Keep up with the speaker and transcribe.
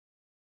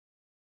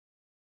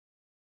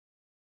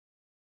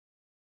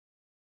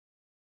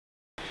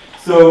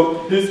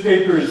So this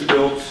paper is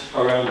built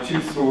around two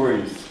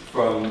stories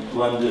from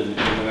London in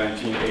the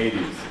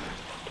 1980s.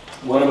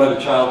 One about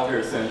a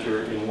childcare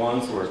centre in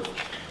Wandsworth,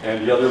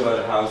 and the other about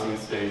a housing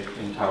estate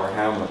in Tower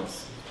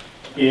Hamlets.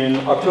 In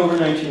October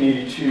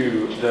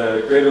 1982,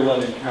 the Greater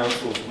London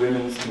Council's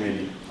Women's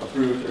Committee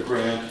approved a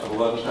grant of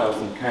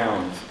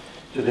 £11,000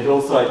 to the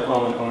Hillside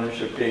Common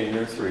Ownership Day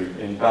Nursery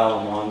in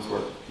Balham,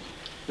 Wandsworth.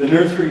 The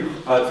nursery,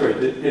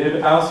 it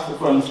had asked for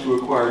funds to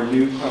acquire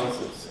new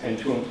premises and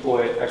to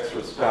employ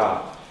extra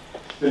staff.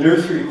 The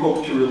nursery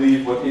hoped to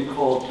relieve what it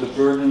called the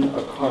burden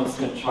of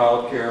constant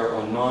childcare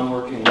on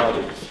non-working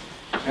mothers,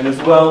 and as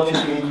well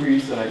to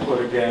increase, and I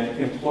quote again,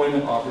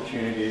 employment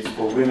opportunities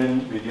for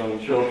women with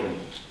young children.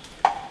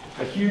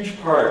 A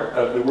huge part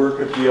of the work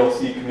of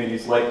GLC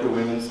committees like the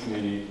Women's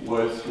Committee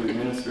was to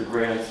administer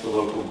grants to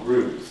local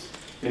groups.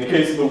 In the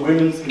case of the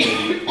Women's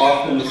Committee,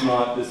 often as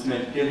not, this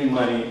meant giving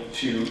money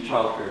to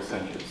childcare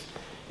centres.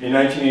 In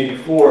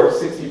 1984,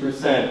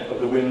 60%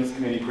 of the Women's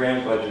Committee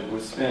grant budget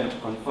was spent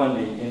on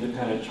funding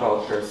independent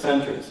childcare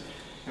centres.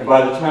 And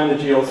by the time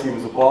the GLC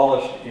was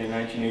abolished in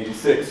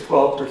 1986,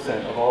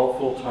 12% of all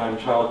full-time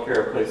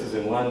childcare places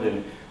in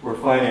London were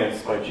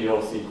financed by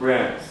GLC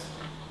grants.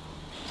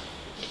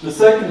 The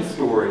second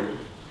story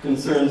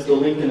concerns the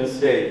Lincoln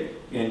Estate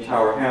in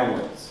Tower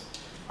Hamlets,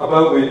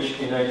 about which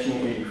in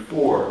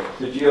 1984,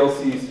 the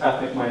GLC's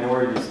Ethnic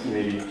Minorities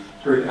Committee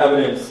heard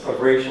evidence of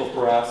racial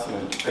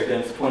harassment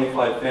against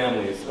 25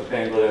 families of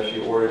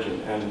Bangladeshi origin,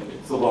 and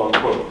it's a long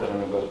quote that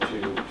I'm about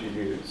to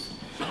use.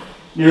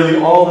 Nearly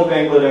all the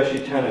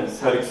Bangladeshi tenants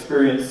had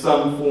experienced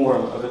some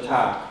form of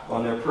attack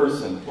on their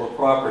person or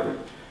property,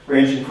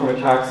 ranging from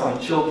attacks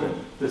on children,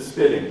 to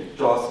spitting,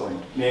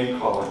 jostling,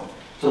 name-calling,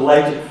 to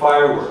lighted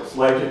fireworks,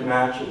 lighted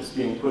matches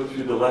being put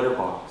through the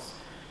letterbox.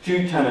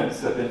 2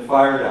 tenants have been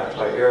fired at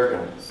by air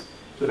guns.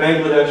 The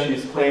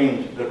Bangladeshis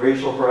claimed that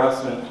racial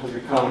harassment has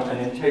become an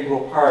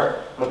integral part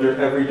of their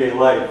everyday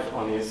life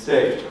on the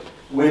estate.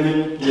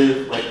 Women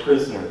live like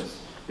prisoners.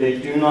 They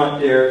do not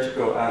dare to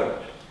go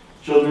out.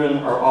 Children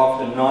are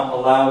often not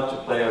allowed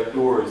to play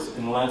outdoors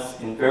unless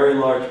in very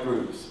large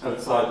groups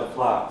outside the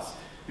flats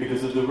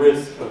because of the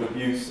risk of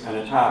abuse and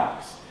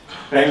attacks.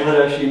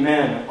 Bangladeshi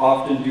men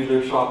often do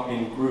their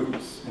shopping in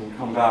groups and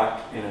come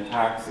back in a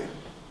taxi.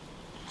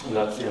 And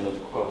that's the end of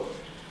the quote.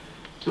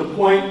 The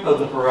point of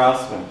the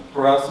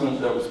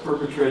harassment that was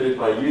perpetrated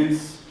by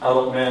youths,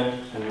 adult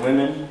men, and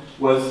women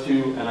was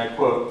to, and I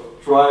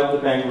quote, drive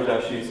the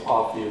Bangladeshis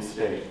off the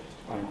estate,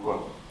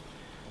 unquote.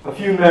 A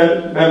few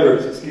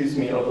members, of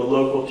the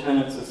local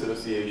tenants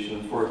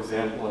association, for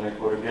example, and I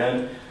quote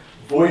again,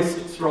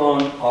 voiced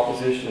strong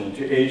opposition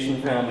to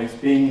Asian families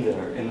being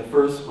there in the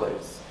first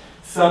place.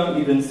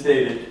 Some even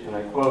stated, and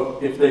I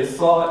quote, if they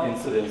saw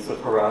incidents of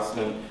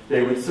harassment,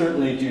 they would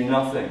certainly do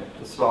nothing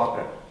to stop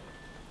it.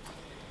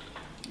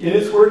 In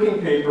its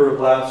working paper of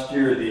last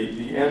year,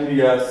 the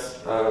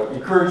MBS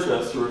encouraged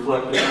us to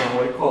reflect on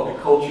what it called the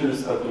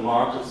cultures of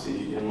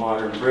democracy in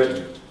modern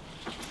Britain,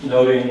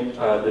 noting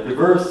the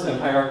diverse and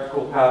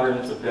hierarchical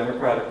patterns of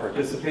democratic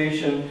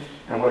participation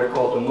and what are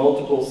called the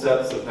multiple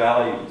sets of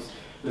values,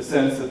 the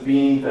sense of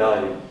being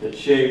valued that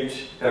shaped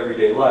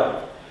everyday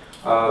life.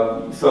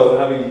 So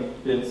having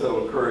been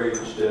so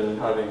encouraged and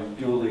having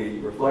duly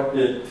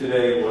reflected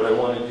today, what I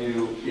want to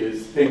do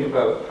is think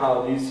about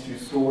how these two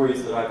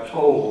stories that I've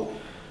told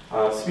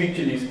speak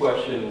to these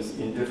questions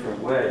in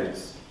different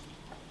ways.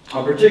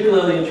 I'm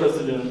particularly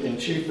interested in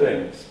 2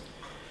 things.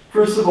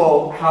 First of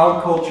all,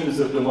 how cultures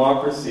of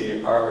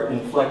democracy are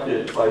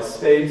inflected by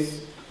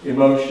space,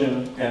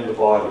 emotion, and the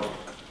body.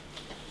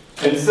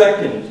 And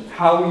second,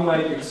 how we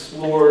might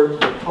explore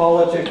the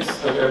politics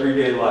of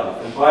everyday life.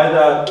 And by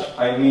that,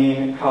 I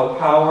mean how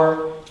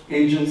power,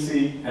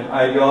 agency, and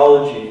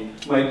ideology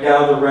might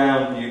gather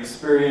around the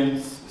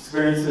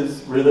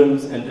experiences,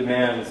 rhythms, and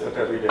demands of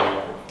everyday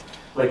life,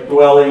 like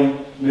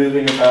dwelling,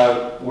 moving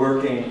about,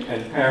 working,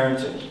 and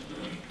parenting.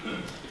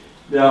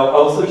 Now, I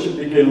also should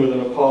begin with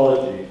an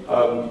apology.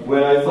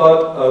 When I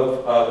thought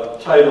of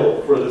a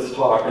title for this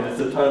talk, and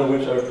it's a title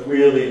which I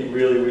really,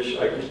 really wish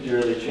I could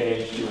dearly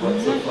change to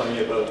What's So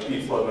Funny About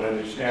Peace, Love, and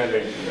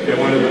Understanding. And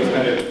one of those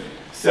kind of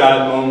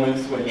sad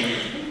moments when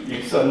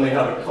you suddenly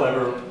have a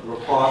clever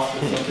riposte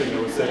to something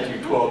that was said to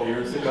you 12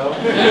 years ago.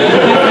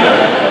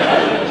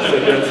 So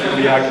that's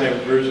the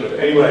academic version of it.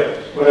 Anyway,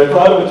 when I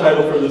thought of a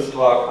title for this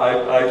talk,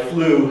 I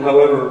flew,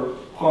 however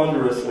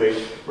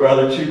ponderously,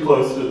 rather too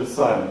close to the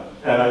sun.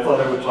 And I thought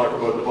I would talk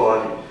about the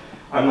body.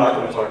 I'm not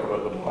going to talk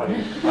about the body.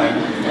 I'm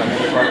going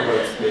to talk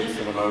about space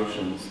and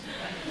emotions.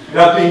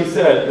 That being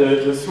said,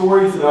 the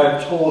stories that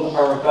I've told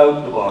are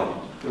about the body.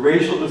 The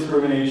racial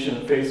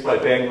discrimination faced by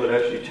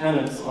Bangladeshi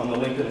tenants on the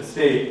Lincoln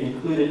estate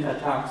included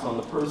attacks on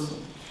the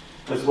person,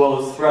 as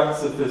well as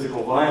threats of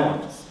physical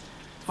violence.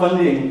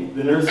 Funding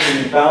the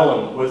nursery in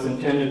Balham was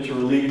intended to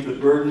relieve the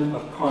burden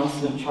of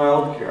constant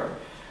childcare,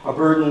 a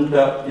burden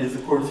that is,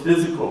 of course,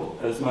 physical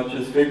as much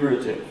as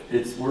figurative.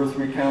 It's worth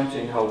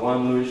recounting how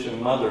one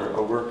Lewisham mother,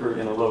 a worker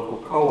in a local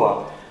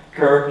co-op,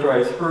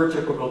 characterized her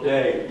typical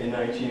day in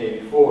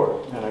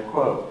 1984, and I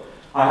quote,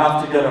 I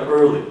have to get up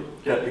early,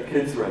 get the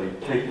kids ready,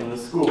 take them to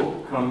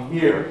school, come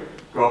here,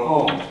 go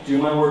home, do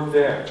my work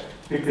there,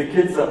 pick the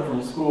kids up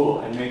from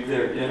school and make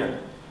their dinner.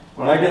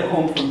 When I get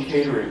home from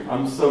catering,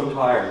 I'm so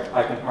tired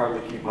I can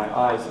hardly keep my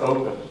eyes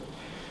open.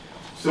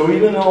 So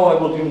even though I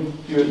will do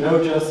it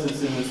no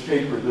justice in this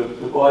paper,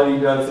 the body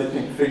does, I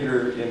think,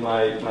 figure in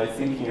my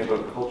thinking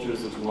about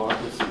cultures of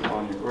democracy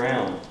on the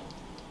ground.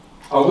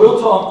 I will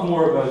talk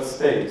more about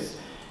space,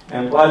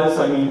 and by this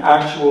I mean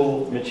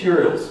actual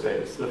material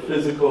space, the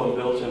physical and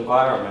built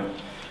environment.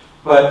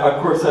 But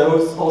of course I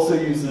also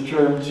use the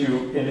term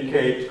to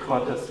indicate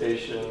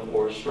contestation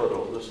or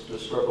struggle, the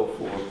struggle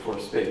for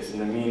space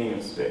and the meaning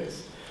of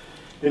space.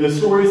 In the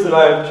stories that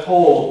I have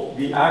told,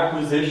 the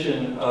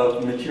acquisition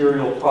of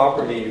material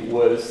property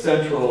was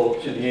central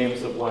to the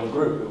aims of one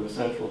group. It was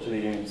central to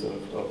the aims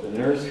of the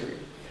nursery.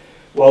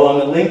 While on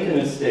the Lincoln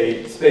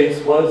estate,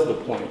 space was the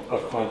point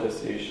of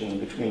contestation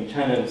between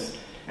tenants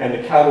and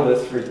the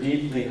catalyst for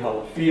deeply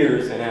held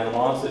fears and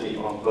animosity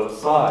on both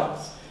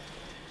sides.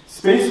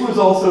 Space was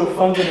also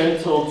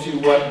fundamental to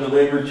what the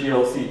Labour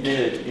GLC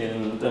did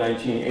in the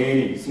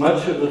 1980s.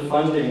 Much of the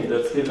funding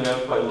that's given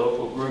out by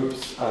local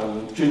groups,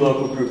 to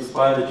local groups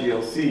by the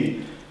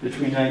GLC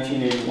between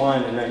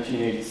 1981 and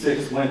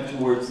 1986 went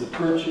towards the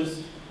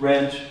purchase,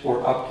 rent,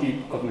 or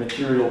upkeep of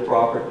material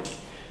property.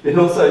 The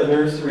Hillside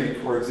Nursery,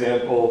 for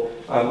example,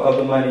 of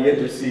the money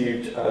it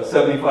received,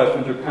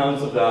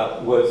 £7,500 of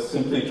that was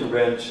simply to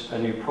rent a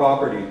new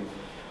property.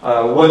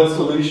 One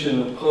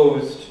solution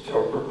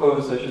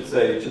proposed, I should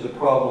say, to the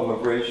problem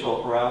of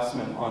racial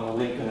harassment on the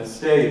Lincoln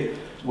estate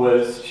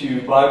was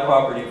to buy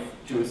property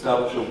to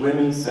establish a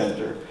women's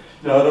center,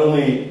 not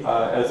only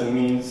as a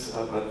means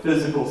of a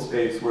physical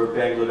space where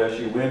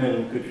Bangladeshi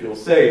women could feel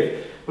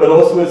safe, but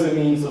also as a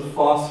means of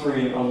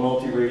fostering a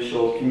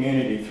multiracial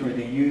community through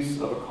the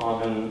use of a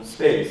common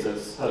space,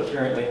 as had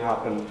apparently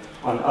happened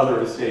on other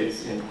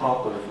estates in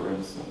Poplar, for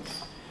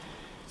instance.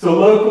 So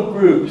local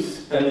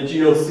groups and the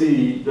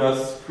GLC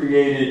thus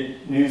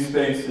created new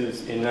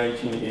spaces in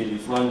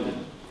 1980s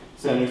London.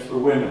 Centers for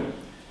women,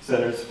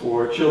 centers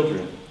for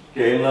children,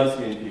 gay and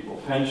lesbian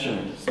people,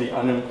 pensioners, the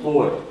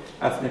unemployed,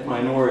 ethnic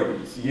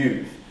minorities,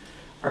 youth.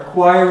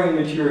 Acquiring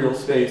material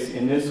space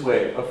in this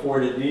way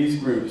afforded these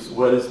groups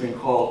what has been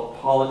called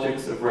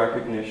politics of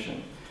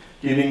recognition,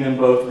 giving them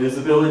both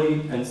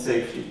visibility and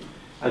safety.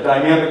 A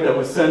dynamic that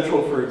was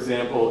central, for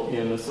example,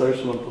 in the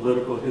social and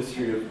political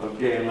history of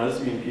gay and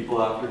lesbian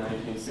people after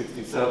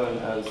 1967,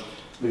 as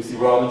Lucy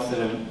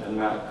Robinson and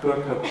Matt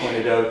Cook have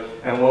pointed out,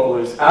 and what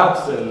was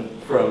absent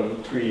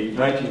from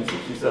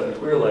pre-1967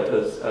 queer life,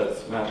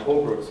 as Matt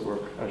Holbrook's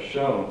work has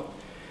shown.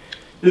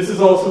 This is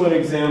also an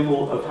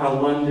example of how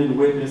London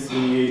witnessed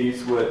in the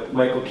 80s what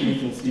Michael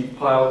Keith and Steve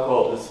Pyle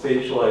called the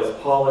spatialized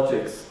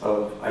politics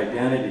of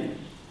identity.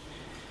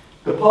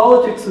 The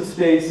politics of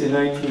space in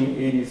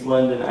 1980s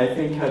London, I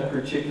think, had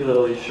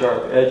particularly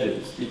sharp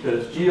edges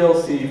because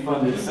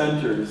GLC-funded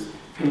centers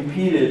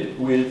competed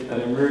with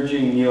an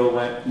emerging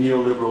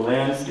neoliberal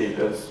landscape,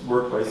 as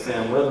work by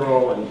Sam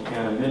Weatherall and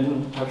Anna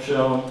Minden have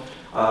shown.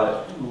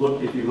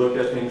 If you look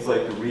at things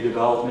like the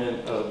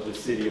redevelopment of the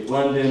City of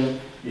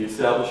London, the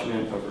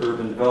establishment of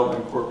urban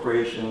development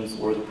corporations,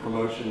 or the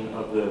promotion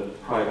of the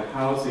private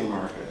housing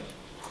market.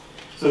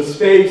 So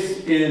space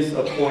is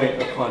a point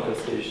of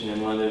contestation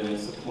in London, and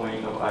it's a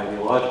point of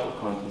ideological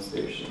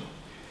contestation.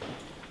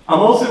 I'm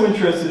also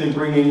interested in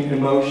bringing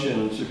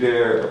emotion to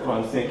bear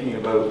upon thinking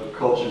about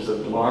cultures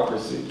of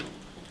democracy.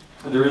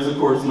 There is, of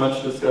course,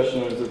 much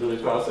discussion. There was a really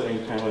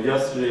fascinating panel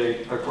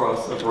yesterday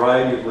across a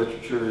variety of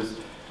literatures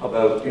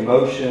about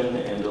emotion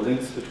and the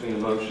links between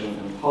emotion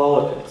and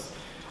politics.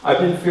 I've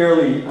been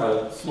fairly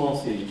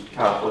small-c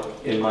Catholic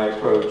in my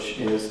approach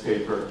in this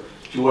paper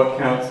to what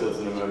counts as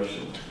an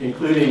emotion,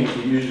 including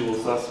the usual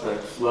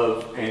suspects,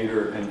 love,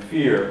 anger, and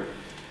fear,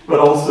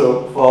 but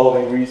also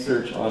following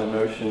research on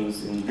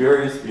emotions in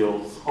various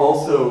fields,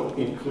 also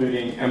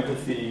including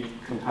empathy,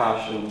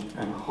 compassion,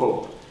 and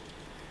hope.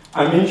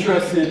 I'm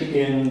interested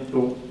in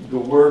the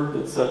work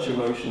that such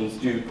emotions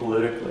do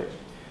politically,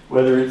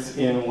 whether it's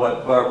in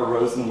what Barbara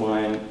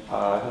Rosenwein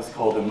has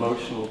called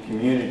emotional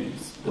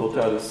communities, built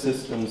out of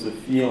systems of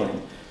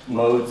feeling,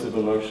 modes of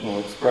emotional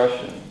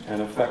expression,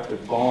 and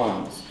effective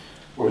bonds,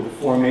 or the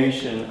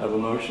formation of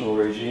emotional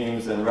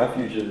regimes and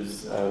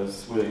refuges,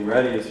 as William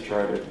Reddy has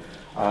charted,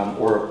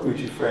 or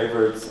Uchi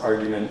Freiberg's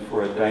argument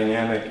for a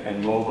dynamic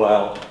and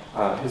mobile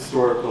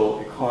historical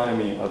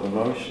economy of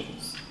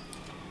emotions.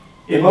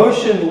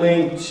 Emotion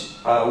linked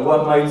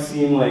what might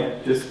seem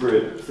like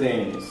disparate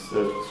things,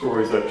 the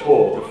stories I've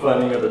told, the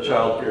funding of the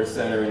child care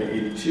center in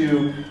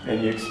 '82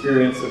 and the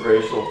experience of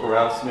racial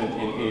harassment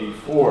in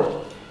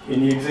 '84.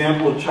 In the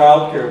example of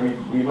child care,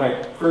 we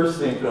might first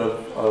think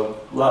of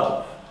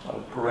love,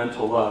 of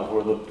parental love,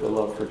 or the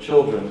love for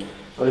children.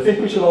 But I think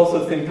we should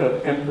also think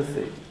of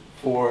empathy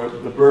for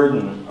the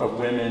burden of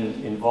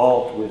women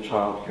involved with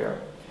child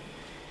care.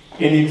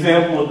 In the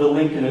example of the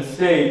Lincoln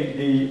estate,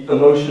 the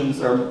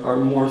emotions are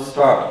more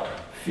stark,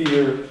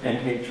 fear and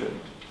hatred.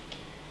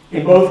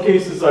 In both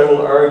cases, I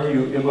will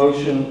argue,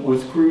 emotion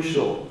was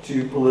crucial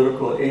to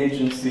political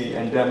agency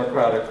and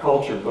democratic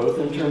culture, both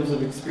in terms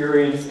of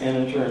experience and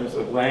in terms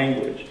of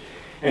language.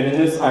 And in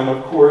this, I'm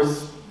of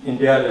course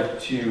indebted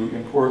to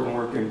important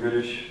work in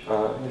British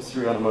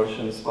history on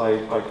emotions by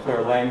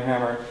Claire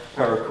Langhammer,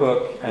 Tara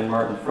Cook, and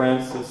Martin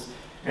Francis,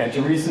 and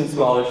to recent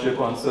scholarship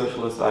on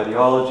socialist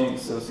ideology,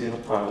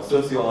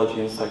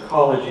 sociology, and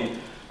psychology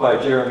by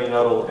Jeremy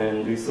Nuttall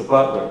and Lisa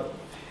Butler.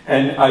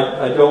 And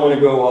I don't want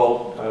to go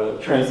all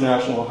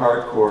transnational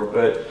hardcore,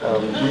 but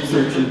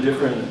research in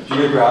different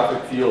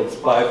geographic fields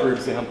by, for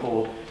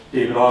example,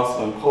 David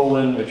Ossel on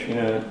Poland,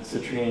 Matrina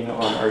Citrine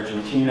on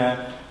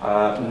Argentina,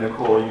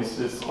 Nicole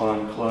Eustace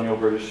on colonial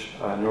British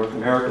North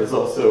America has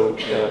also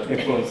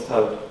influenced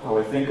how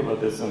I think about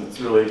this, and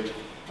it's really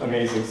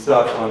amazing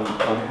stuff on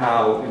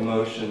how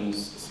emotions,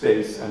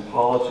 space, and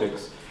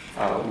politics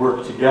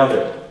work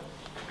together.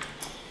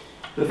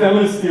 The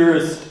feminist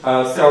theorist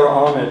Sarah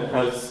Ahmed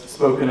has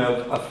spoken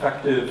of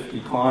affective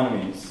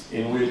economies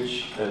in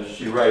which, as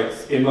she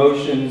writes,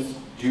 emotions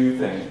do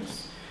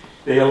things.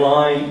 They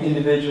align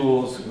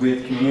individuals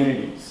with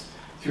communities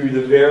through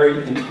the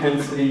very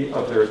intensity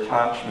of their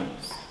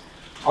attachments.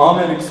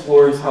 Ahmed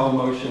explores how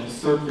emotions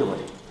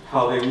circulate,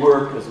 how they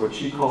work as what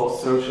she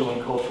calls social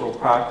and cultural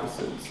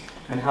practices,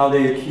 and how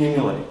they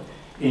accumulate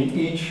in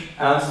each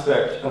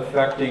aspect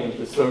affecting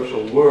the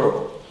social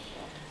world.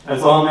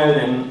 As Ahmed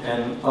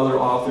and other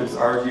authors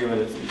argue,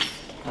 and it's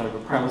kind of a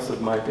premise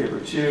of my paper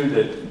too,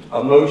 that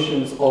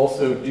emotions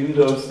also do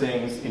those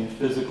things in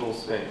physical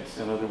space.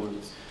 In other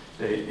words,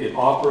 it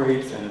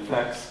operates and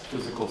affects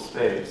physical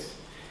space.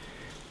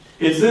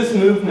 It's this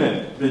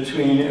movement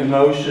between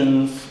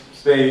emotions,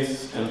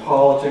 space, and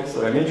politics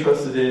that I'm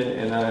interested in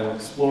and that I'm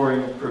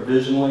exploring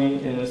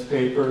provisionally in this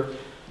paper,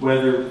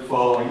 whether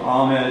following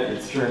Ahmed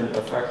it's termed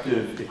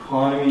affective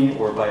economy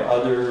or by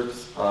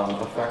others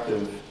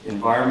affective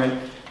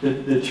environment.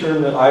 The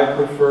term that I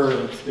prefer,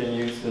 and it's been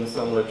used in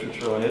some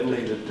literature on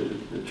Italy,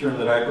 the term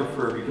that I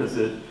prefer because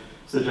it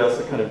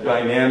suggests a kind of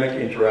dynamic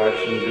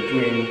interaction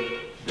between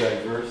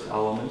diverse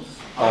elements.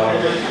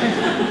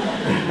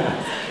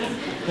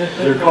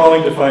 They're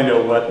calling to find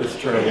out what this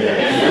term is.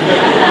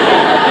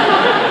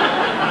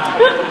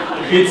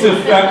 It's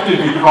effective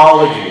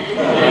ecology.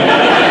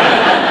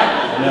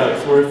 No,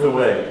 it's worth the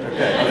wait.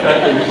 Okay,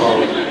 effective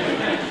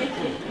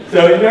ecology.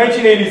 So in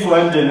 1980s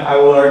London, I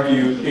will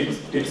argue,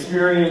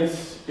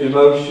 experience,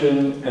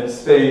 emotion, and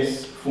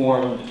space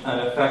formed an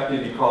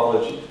affective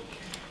ecology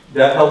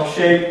that helped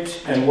shape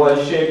and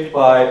was shaped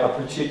by a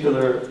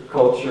particular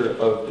culture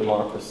of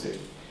democracy.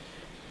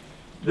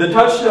 The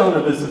touchstone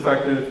of this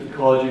affective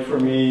ecology for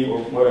me, or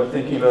what I'm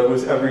thinking about,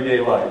 was everyday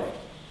life.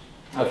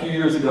 A few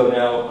years ago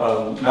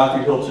now,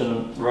 Matthew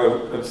Hilton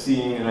wrote of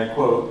seeing, and I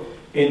quote,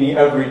 "in the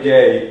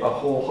everyday, a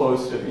whole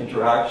host of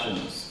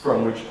interactions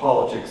from which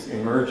politics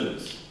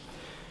emerges."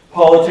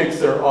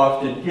 Politics are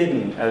often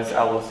hidden, as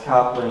Alice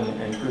Kaplan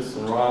and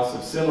Kristen Ross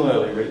have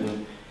similarly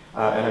written,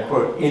 and I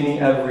quote, "in the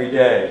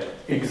everyday,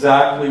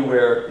 exactly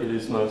where it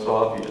is most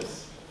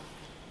obvious."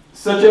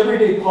 Such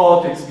everyday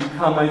politics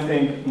become, I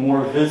think,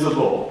 more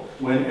visible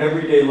when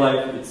everyday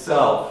life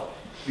itself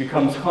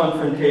becomes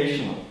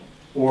confrontational,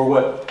 or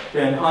what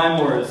Ben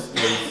Highmore has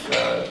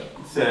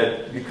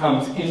said,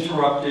 becomes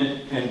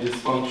interrupted and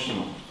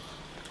dysfunctional.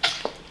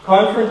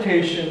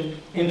 Confrontation,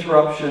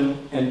 interruption,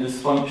 and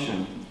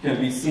dysfunction can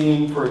be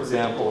seen, for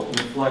example, in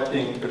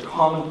reflecting the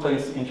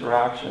commonplace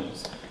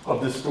interactions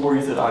of the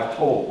stories that I've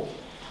told.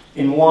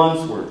 In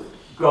Wandsworth,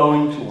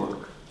 going to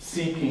work,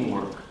 seeking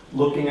work,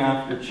 looking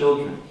after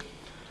children,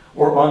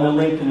 or on the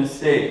Lincoln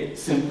estate,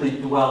 simply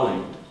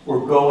dwelling, or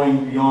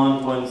going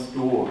beyond one's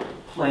door,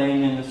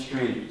 playing in the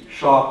street,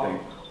 shopping.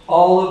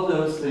 All of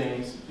those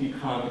things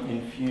become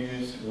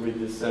infused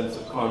with this sense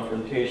of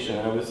confrontation.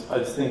 I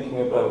was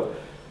thinking about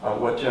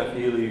what Jeff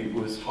Ely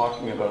was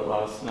talking about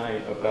last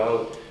night,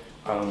 about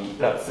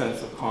that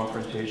sense of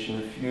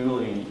confrontation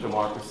fueling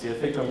democracy. I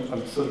think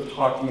I'm sort of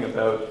talking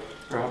about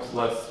perhaps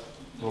less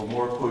or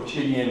more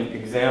quotidian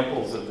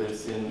examples of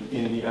this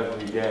in the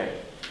everyday.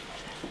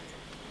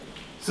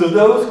 So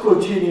those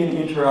quotidian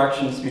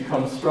interactions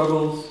become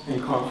struggles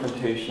and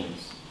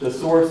confrontations, the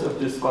source of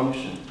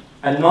dysfunction.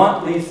 And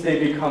not least, they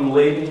become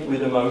laden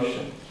with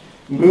emotion,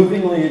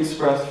 movingly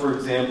expressed, for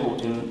example,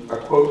 in a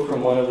quote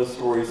from one of the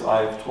stories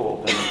I've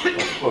told, and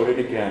I'll quote it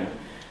again.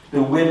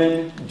 "The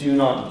women do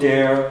not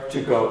dare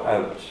to go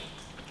out."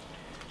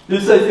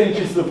 This, I think,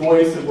 is the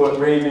voice of what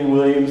Raymond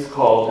Williams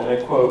called, and I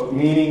quote,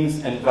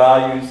 "meanings and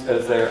values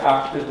as they are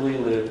actively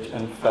lived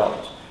and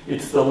felt."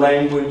 It's the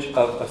language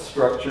of a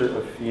structure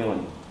of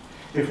feeling.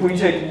 If we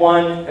take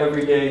one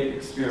everyday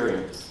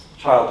experience,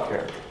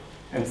 childcare,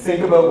 and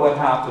think about what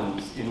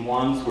happens in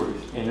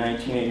Wandsworth in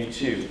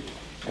 1982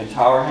 and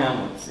Tower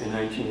Hamlets in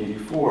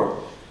 1984,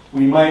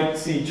 we might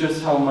see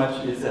just how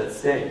much is at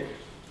stake.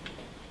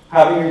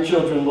 Having your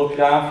children looked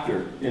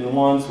after in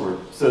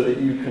Wandsworth so that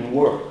you can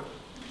work,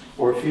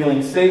 or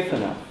feeling safe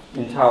enough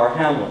in Tower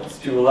Hamlets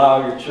to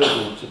allow your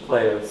children to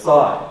play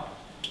outside.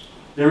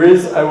 There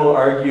is, I will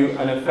argue,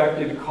 an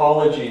affective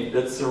ecology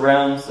that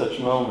surrounds such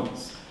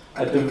moments,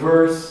 a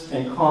diverse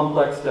and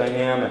complex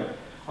dynamic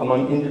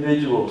among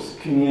individuals,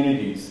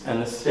 communities,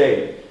 and the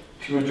state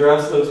to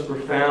address those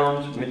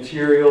profound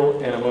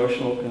material and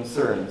emotional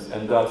concerns,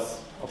 and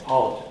thus a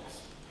politics.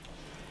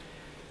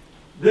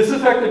 This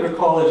effective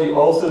ecology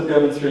also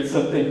demonstrates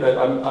something that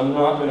I'm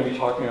not going to be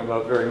talking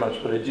about very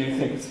much, but I do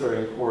think it's very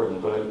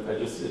important, but I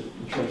just,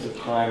 in terms of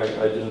time, I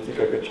didn't think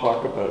I could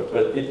talk about it.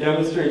 But it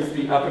demonstrates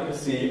the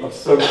efficacy of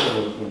social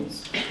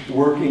movements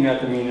working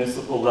at the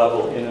municipal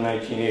level in the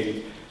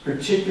 1980s,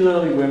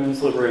 particularly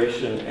women's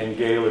liberation and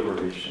gay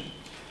liberation.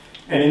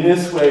 And in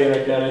this way,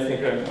 and again, I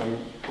think I'm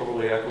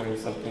probably echoing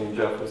something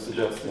Jeff was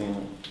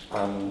suggesting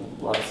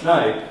last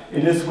night,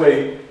 in this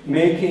way,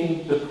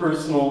 making the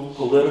personal,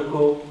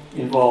 political,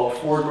 involved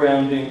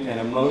foregrounding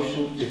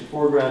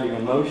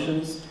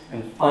emotions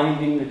and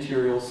finding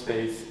material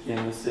space in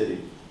the city.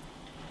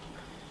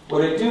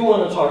 What I do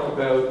want to talk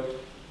about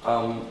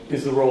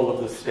is the role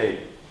of the state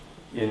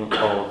in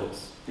all of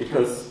this,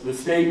 because the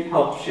state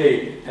helped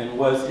shape and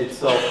was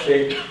itself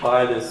shaped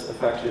by this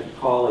effective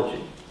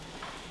ecology.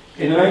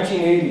 In the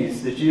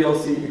 1980s, the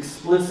GLC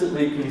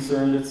explicitly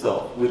concerned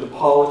itself with the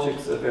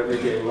politics of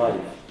everyday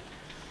life.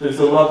 There's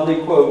a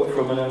lovely quote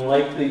from an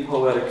unlikely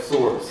poetic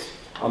source,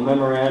 a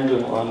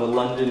memorandum on the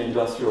London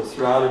industrial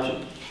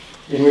strategy,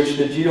 in which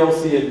the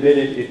GLC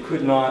admitted it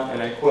could not,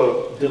 and I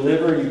quote,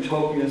 deliver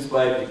utopias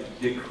by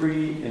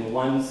decree in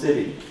one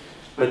city,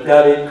 but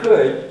that it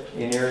could,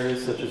 in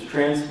areas such as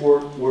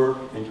transport, work,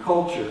 and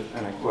culture,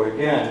 and I quote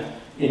again,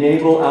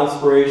 enable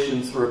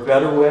aspirations for a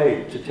better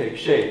way to take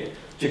shape,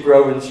 to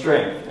grow in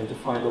strength, and to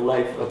find a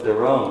life of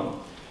their own.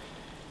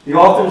 The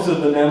authors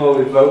of the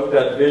memo evoke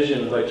that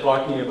vision by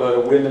talking about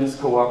a women's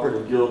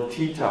cooperative guild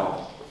tea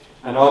towel,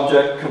 an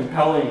object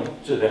compelling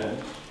to them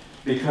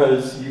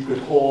because you could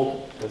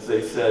hold, as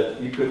they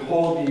said, you could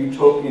hold the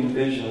utopian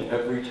vision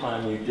every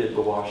time you did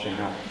the washing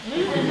up.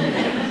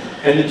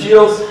 And the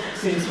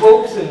GLC's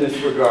hopes in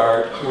this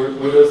regard were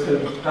those kind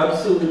of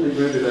absolutely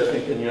rooted, I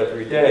think, in the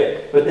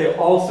everyday, but they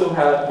also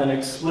had an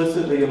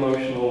explicitly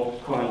emotional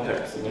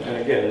context. And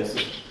again, this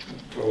is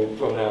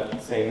from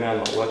that same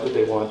memo. What did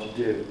they want to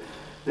do?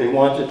 They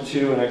wanted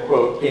to, and I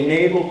quote,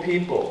 enable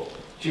people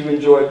to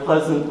enjoy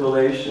pleasant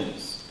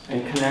relations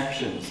and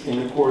connections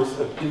in the course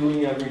of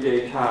doing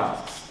everyday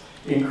tasks,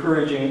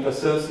 encouraging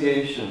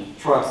association,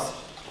 trust,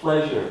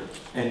 pleasure,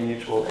 and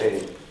mutual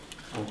aid,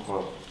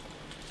 unquote.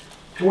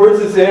 Towards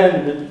this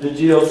end, the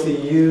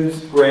GLC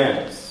used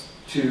grants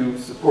to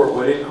support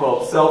what it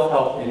called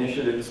self-help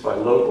initiatives by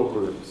local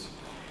groups.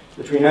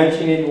 Between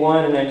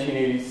 1981 and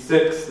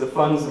 1986, the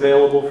funds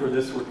available for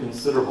this were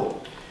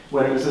considerable.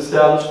 When it was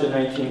established in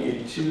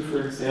 1982,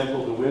 for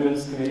example, the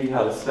Women's Committee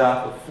had a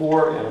staff of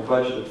 4 and a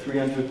budget of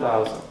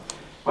 $300,000.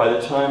 By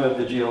the time of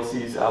the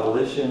GLC's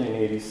abolition in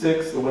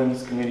 '86, the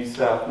Women's Committee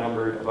staff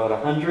numbered about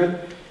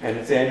 100, and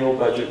its annual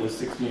budget was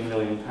 £16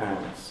 million.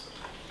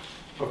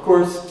 Of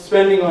course,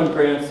 spending on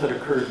grants had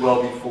occurred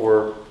well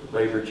before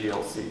Labour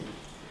GLC.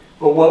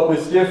 But what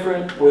was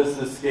different was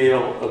the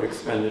scale of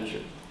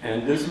expenditure,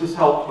 and this was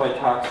helped by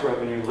tax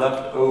revenue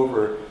left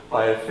over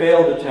by a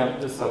failed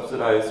attempt to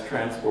subsidize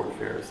transport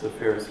fares, the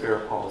fares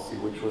fare policy,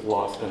 which was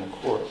lost in the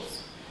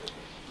courts.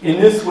 In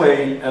this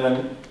way, and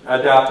I'm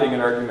adapting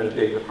an argument of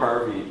David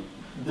Harvey,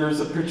 there's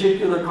a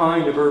particular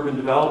kind of urban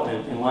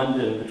development in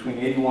London between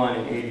 '81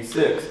 and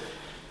 '86,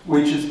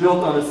 which is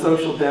built on a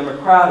social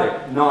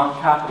democratic,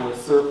 not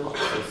capitalist surplus,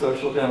 a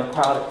social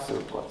democratic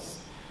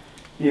surplus.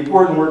 The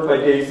important work by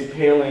Daisy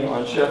Paling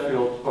on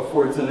Sheffield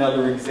affords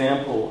another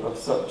example of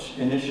such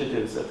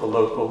initiatives at the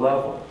local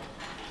level.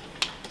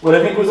 What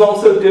I think was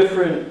also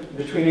different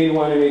between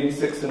 '81 and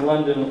 '86 in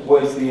London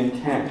was the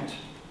intent.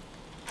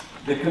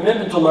 The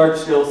commitment to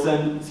large-scale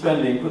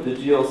spending put the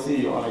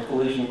GLC on a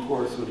collision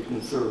course with a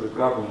conservative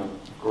government,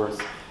 of course,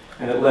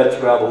 and it led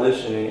to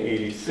abolition in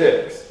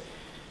 '86.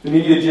 The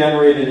media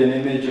generated an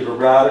image of a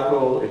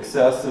radical,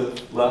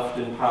 excessive left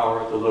in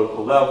power at the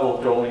local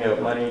level, doling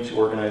out money to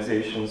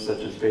organizations such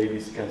as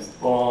Babies Against the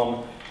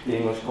Bomb, the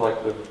English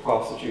Collective of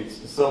Prostitutes,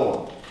 and so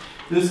on.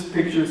 This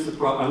picture,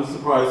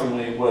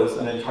 unsurprisingly, was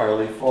an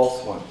entirely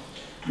false one.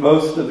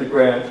 Most of the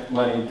grant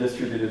money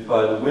distributed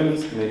by the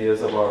Women's Committee,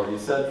 as I've already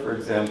said, for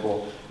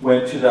example,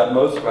 went to that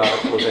most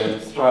radical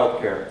event,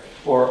 childcare.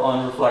 Or,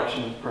 on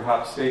reflection,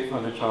 perhaps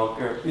state-funded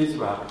childcare is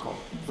radical.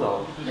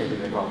 So maybe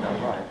they got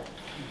that right.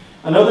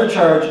 Another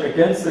charge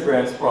against the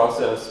grants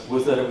process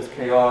was that it was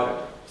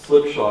chaotic,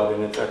 slipshod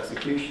in its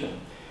execution,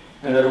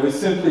 and that it was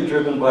simply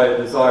driven by a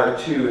desire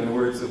to, in the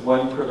words of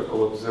one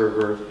critical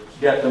observer,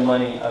 get the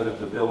money out of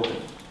the building.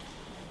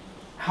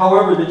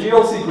 However, the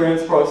GLC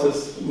grants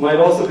process might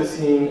also be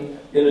seen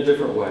in a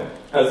different way,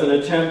 as an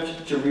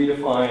attempt to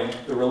redefine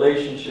the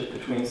relationship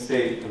between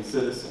state and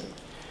citizen.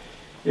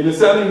 In the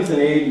 70s and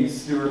 80s,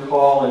 Stuart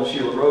Hall and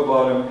Sheila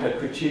Rowbottom had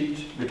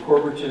critiqued the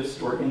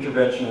corporatist or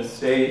interventionist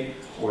state,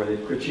 or they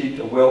critiqued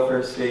a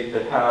welfare state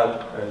that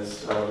had,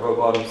 as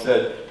Rowbottom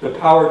said, the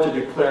power to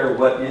declare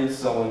what is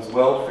someone's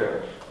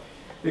welfare.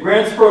 The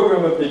grants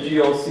program of the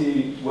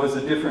GLC was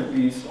a different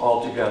beast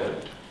altogether,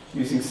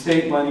 using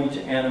state money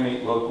to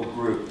animate local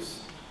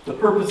groups. The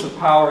purpose of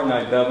power,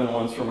 Knight Bevan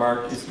once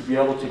remarked, is to be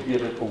able to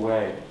give it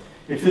away.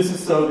 If this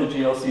is so, the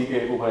GLC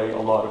gave away a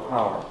lot of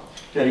power.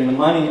 Getting the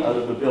money out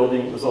of the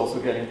building was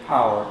also getting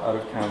power out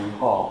of County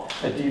Hall,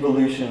 a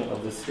devolution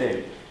of the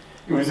state.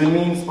 It was a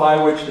means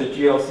by which the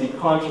GLC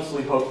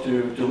consciously hoped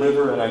to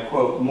deliver, and I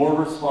quote, more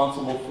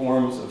responsible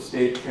forms of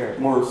state care,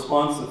 more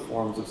responsive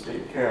forms of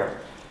state care,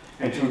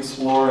 and to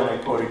explore, and I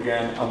quote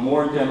again, a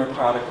more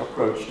democratic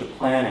approach to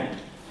planning.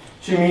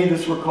 To me,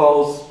 this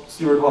recalls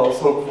Stuart Hall's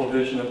hopeful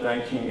vision of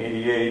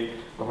 1988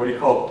 of what he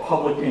called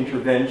public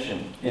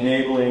intervention,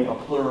 enabling a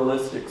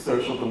pluralistic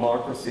social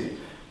democracy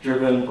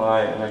driven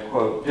by, and I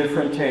quote,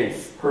 different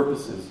tastes,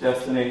 purposes,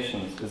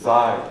 destinations,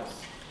 desires.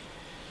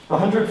 The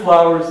 100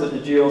 flowers that the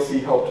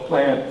GLC helped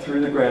plant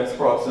through the grants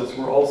process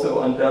were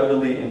also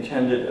undoubtedly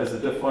intended as a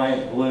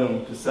defiant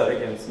bloom to set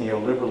against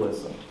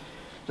neoliberalism.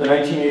 The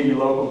 1980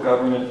 Local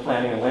Government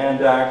Planning and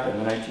Land Act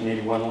and the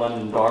 1981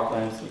 London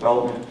Docklands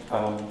Development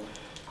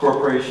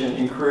Corporation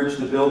encouraged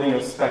the building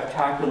of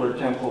spectacular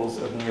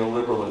temples of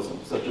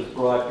neoliberalism, such as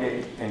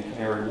Broadgate and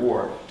Canary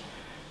Wharf.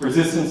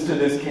 Resistance to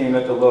this came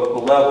at the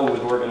local level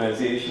with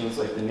organizations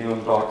like the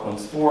Newham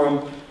Docklands Forum,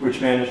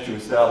 which managed to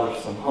establish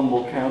some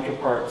humble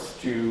counterparts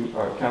to,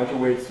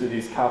 counterweights to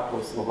these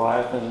capitalist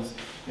leviathans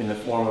in the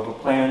form of a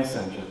plan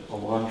center, a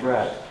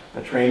laundrette,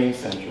 a training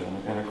center,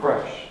 and a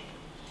creche.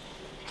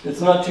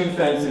 It's not too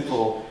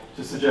fanciful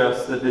to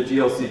suggest that the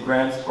GLC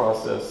grants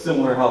process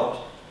similar helped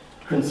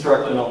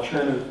construct an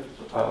alternative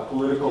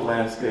political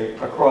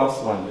landscape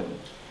across London,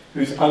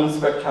 whose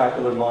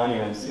unspectacular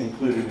monuments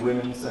included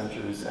women's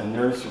centers and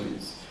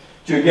nurseries.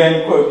 To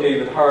again quote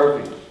David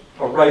Harvey,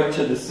 a right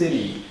to the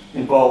city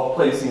involved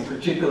placing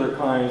particular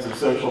kinds of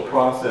social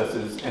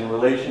processes and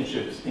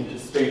relationships into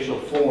spatial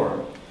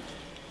form.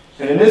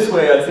 And in this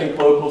way, I think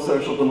local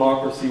social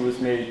democracy was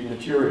made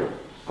material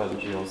by the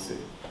GLC.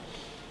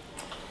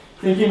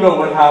 Thinking about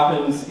what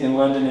happens in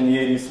London in the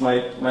 80s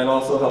might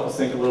also help us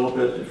think a little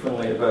bit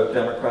differently about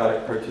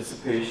democratic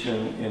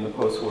participation in the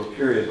post-war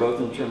period,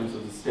 both in terms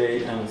of the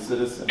state and the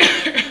citizen.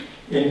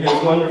 In his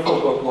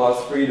wonderful book,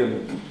 Lost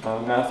Freedom,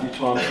 Matthew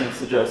Thompson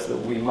suggests that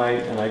we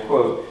might, and I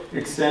quote,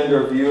 extend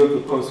our view of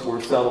the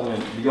post-war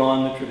settlement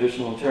beyond the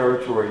traditional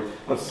territory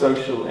of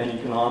social and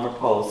economic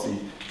policy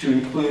to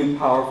include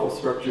powerful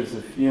structures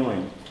of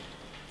feeling.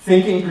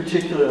 Thinking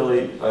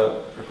particularly,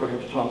 according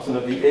to Thompson,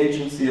 of the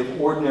agency of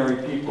ordinary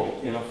people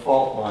in a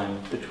fault line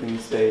between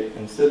state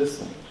and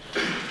citizen.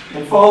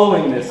 And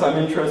following this, I'm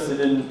interested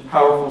in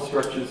powerful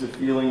structures of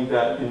feeling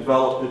that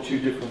envelop the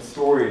two different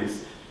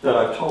stories that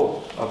I've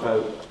told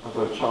about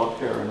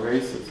childcare and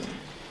racism,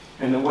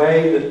 and the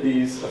way that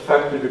these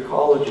affective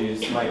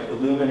ecologies might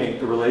illuminate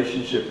the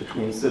relationship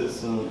between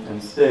citizen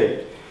and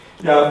state.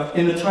 Now,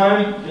 in the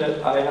time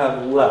that I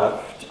have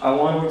left, I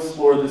want to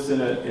explore this in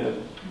a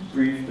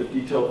brief but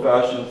detailed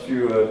fashion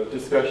through a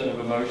discussion of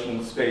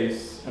emotion,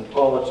 space, and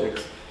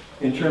politics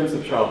in terms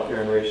of childcare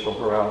and racial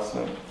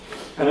harassment.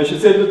 And I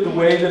should say that the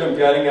way that I'm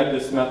getting at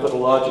this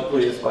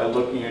methodologically is by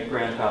looking at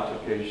grant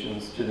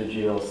applications to the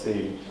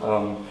GLC.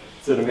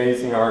 It's an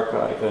amazing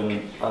archive,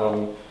 and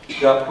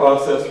that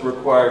process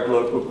required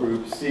local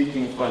groups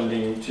seeking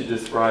funding to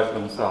describe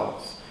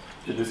themselves,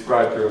 to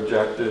describe their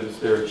objectives,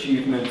 their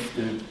achievements,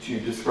 to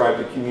describe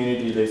the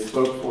community they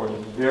spoke for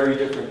in very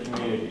different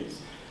communities.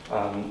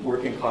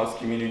 Working class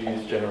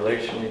communities,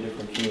 generationally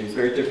different communities,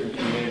 very different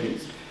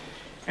communities.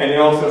 And they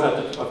also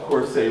had to, of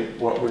course, say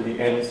what were the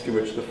ends to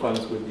which the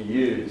funds would be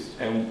used.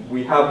 And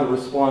we have the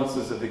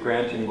responses of the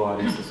granting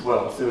bodies as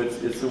well. So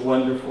it's a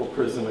wonderful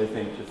prism, I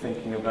think, to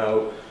thinking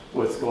about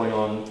what's going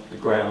on the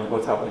ground,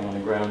 what's happening on the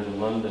ground in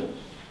London.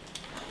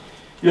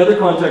 The other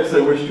context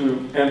I wish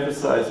to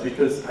emphasize,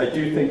 because I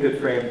do think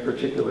it framed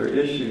particular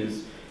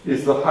issues,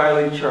 is the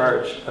highly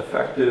charged,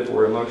 affective,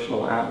 or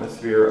emotional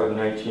atmosphere of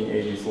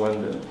 1980s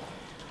London.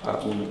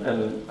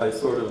 And I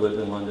sort of lived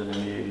in London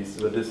in the 80s,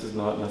 so this is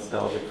not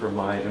nostalgic for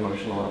my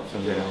emotional ups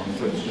and downs.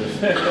 So it's just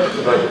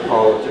about the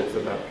politics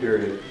of that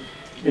period.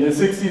 In the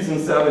 60s and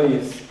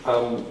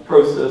 70s,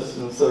 protests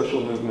and social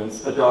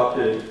movements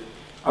adopted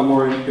a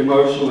more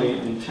emotionally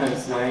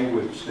intense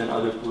language than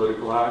other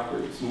political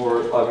actors,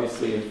 more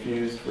obviously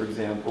infused, for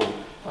example,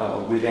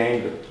 with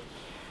anger.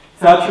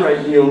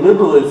 Thatcherite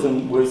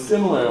neoliberalism was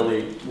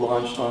similarly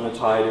launched on a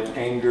tide of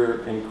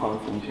anger and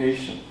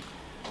confrontation,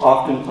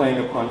 often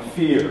playing upon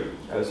fear,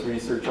 as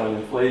research on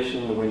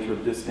inflation, the winter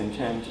of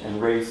discontent, and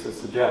race has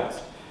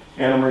suggested.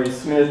 Anna Marie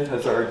Smith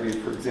has argued,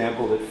 for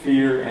example, that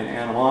fear and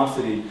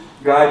animosity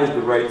guided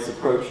the right's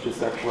approach to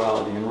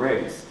sexuality and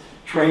race,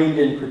 trained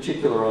in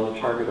particular on the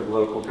target of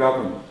local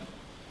government.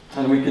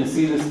 And we can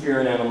see this fear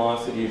and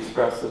animosity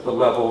expressed at the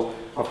level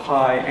of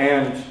high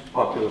and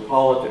popular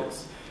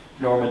politics.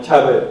 Norman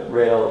Tebbit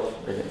railed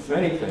against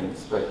many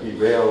things, but he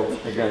railed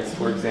against,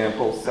 for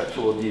example,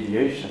 sexual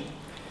deviation.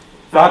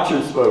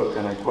 Thatcher spoke,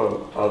 and I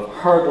quote, of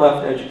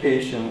hard-left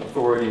education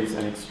authorities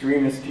and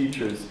extremist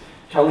teachers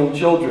telling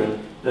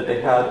children that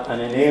they had an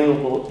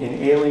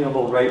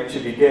inalienable right to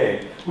be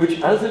gay, which,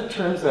 as it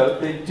turns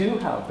out, they do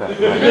have that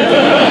right.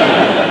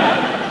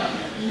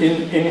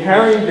 In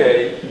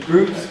Haringey,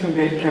 groups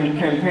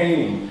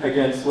campaigning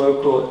against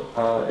local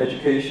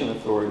education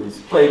authorities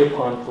played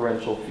upon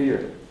parental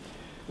fear.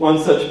 One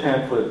such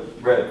pamphlet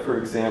read, for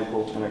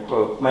example, and I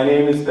quote, "My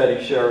name is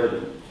Betty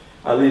Sheridan.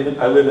 I live in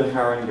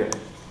Haringey.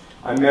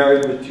 I'm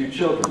married with 2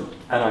 children,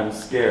 and I'm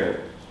scared.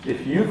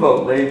 If you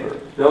vote Labour,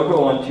 they'll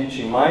go on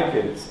teaching my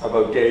kids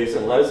about gays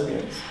and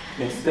lesbians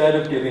instead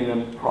of giving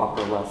them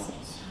proper lessons."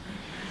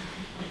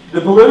 The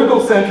political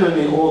center and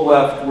the old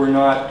left were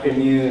not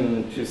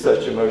immune to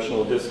such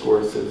emotional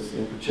discourses.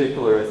 In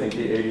particular, I think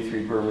the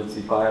 83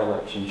 Bermondsey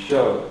by-election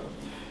showed.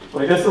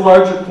 But I guess the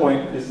larger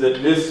point is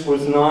that this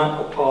was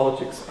not a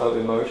politics of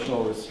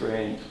emotional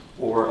restraint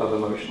or of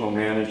emotional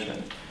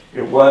management.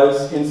 It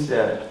was,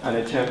 instead, an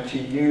attempt to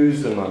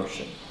use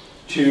emotion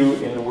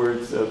to, in the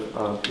words of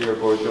Pierre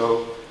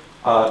Bourdieu,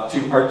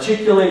 to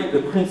articulate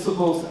the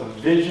principles of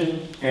vision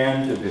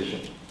and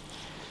division.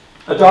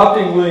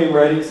 Adopting William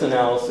Reddy's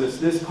analysis,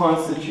 this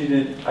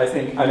constituted, I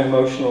think, an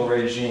emotional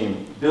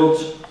regime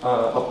built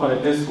upon a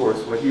discourse,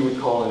 what he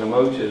would call an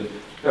emotive,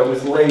 that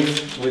was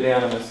laced with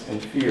animus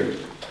and fear.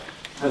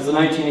 As the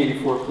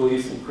 1984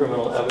 Police and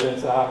Criminal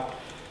Evidence Act,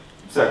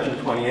 Section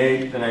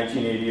 28, the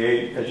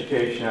 1988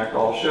 Education Act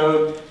all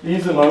showed,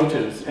 these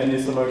emotives and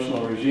this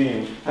emotional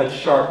regime had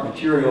sharp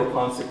material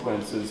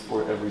consequences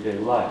for everyday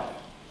life.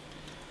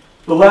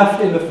 The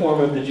left, in the form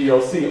of the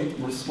GLC,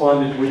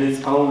 responded with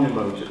its own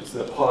emotives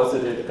that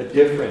posited a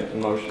different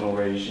emotional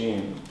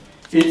regime.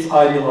 Its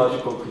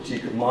ideological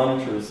critique of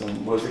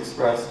monetarism was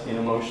expressed in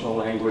emotional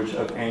language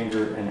of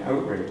anger and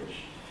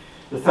outrage.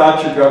 The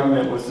Thatcher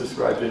government was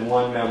described in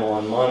one memo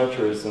on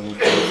monetarism,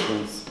 for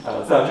instance.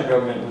 Thatcher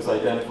government was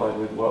identified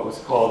with what was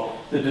called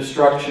the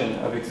destruction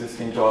of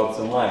existing jobs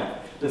and life,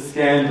 the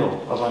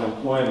scandal of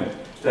unemployment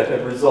that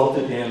had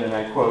resulted in, and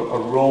I quote, a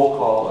roll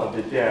call of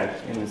the dead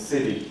in the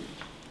city.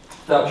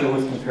 Thatcher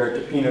was compared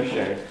to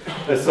Pinochet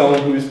as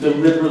someone who was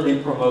deliberately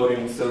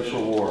promoting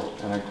social war,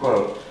 and I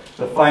quote,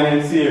 the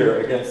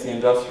financier against the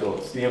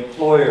industrialists, the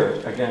employer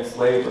against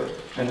labor,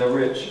 and the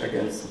rich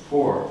against the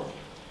poor.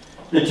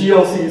 The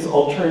GLC's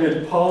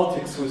alternative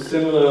politics was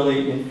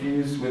similarly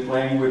infused with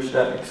language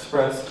that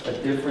expressed a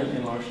different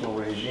emotional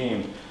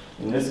regime,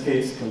 in this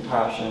case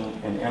compassion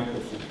and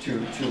empathy,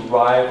 to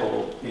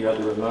rival the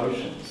other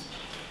emotions.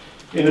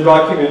 In the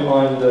document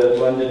on the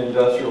London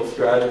industrial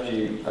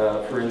strategy,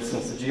 for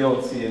instance, the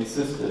GLC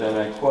insisted, and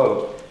I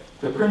quote,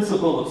 the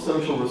principle of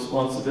social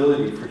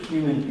responsibility for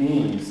human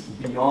beings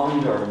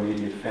beyond our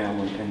immediate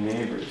family and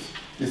neighbors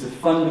is a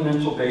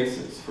fundamental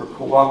basis for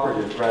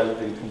cooperative rather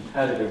than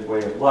competitive way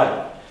of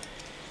life.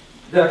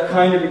 That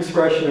kind of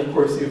expression, of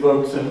course,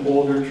 evokes an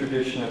older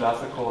tradition of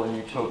ethical and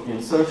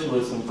utopian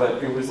socialism,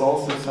 but it was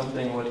also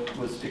something that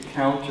was to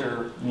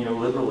counter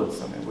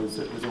neoliberalism. It was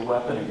a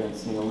weapon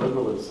against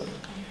neoliberalism.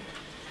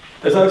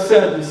 As I've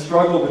said, the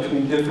struggle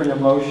between different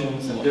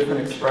emotions and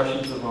different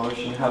expressions of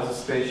emotion has a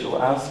spatial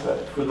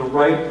aspect. For the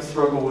right, the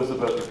struggle was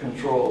about the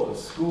control of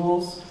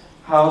schools,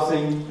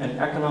 housing, and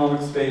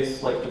economic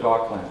space like the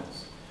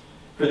docklands.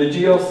 For the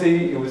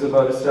GLC, it was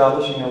about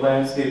establishing a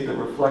landscape that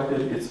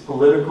reflected its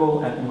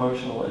political and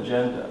emotional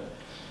agenda.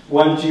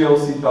 One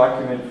GLC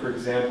document, for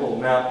example,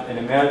 mapped an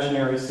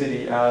imaginary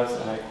city as,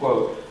 and I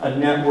quote, a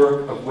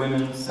network of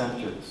women's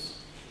centers.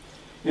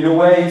 In a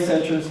way,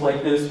 centers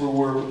like this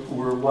were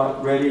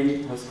what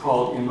Reddy has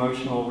called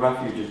emotional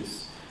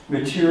refuges,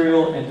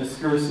 material and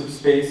discursive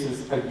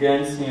spaces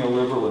against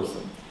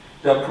neoliberalism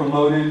that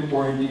promoted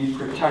or indeed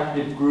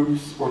protected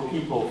groups or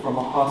people from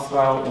a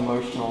hostile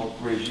emotional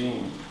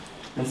regime.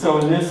 And so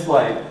in this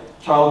light,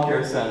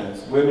 childcare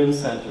centers, women's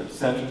centers,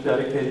 centers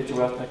dedicated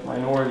to ethnic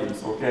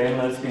minorities or gay and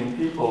lesbian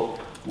people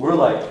were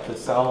like the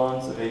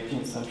salons of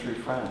 18th century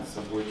France,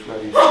 of which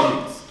Reddy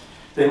speaks.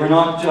 They were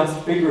not just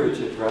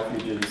figurative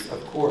refuges,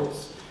 of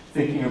course,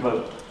 thinking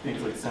about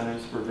things like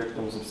centers for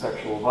victims of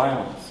sexual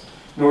violence,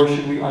 nor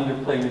should we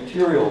underplay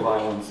material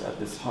violence at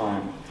this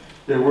time.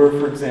 There were,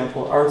 for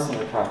example, arson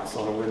attacks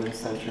on a women's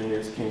center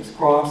near King's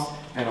Cross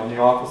and on the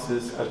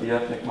offices of the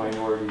Ethnic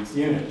Minorities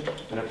Unit.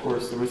 And of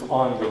course, there was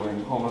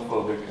ongoing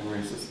homophobic and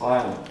racist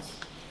violence.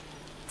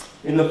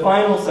 In the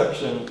final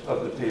section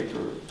of the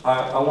paper,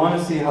 I want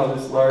to see how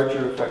this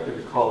larger effective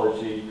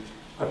ecology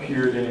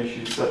appeared in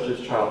issues such as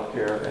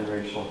childcare and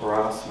racial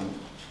harassment.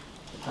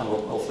 And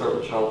I'll start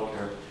with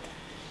childcare.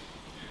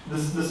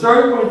 The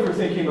starting point for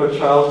thinking about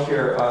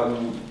childcare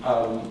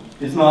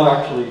is not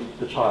actually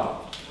the child.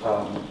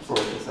 Sorry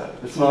to say.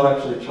 It's not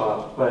actually a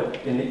child,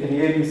 but in the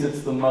 80s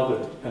it's the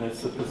mother and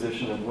it's the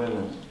position of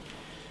women.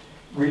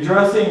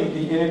 Redressing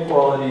the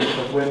inequality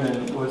of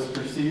women was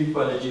perceived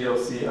by the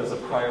GLC as a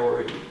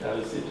priority,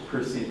 as it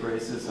perceived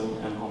racism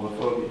and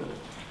homophobia.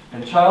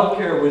 And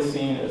childcare was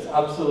seen as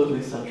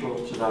absolutely central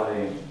to that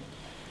aim.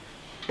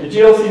 The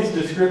GLC's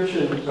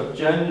description of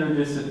gender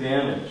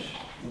disadvantage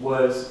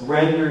was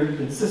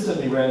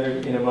consistently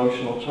rendered in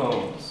emotional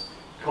tones,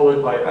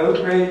 colored by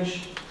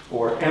outrage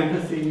or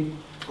empathy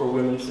for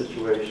women's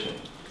situation,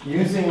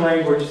 using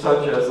language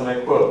such as, and I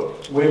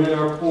quote, women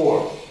are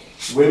poor,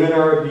 women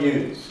are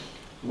abused,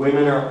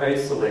 women are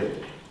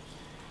isolated.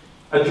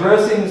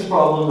 Addressing this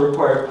problem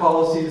required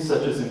policies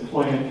such as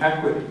employment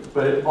equity,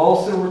 but it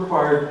also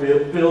required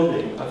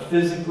building a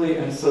physically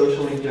and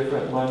socially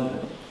different London.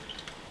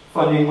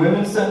 Funding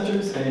women's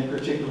centers, and in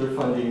particular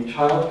funding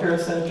childcare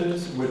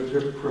centers,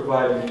 would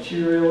provide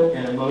material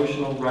and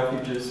emotional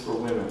refuges for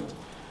women,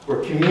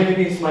 where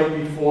communities might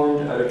be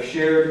formed out of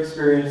shared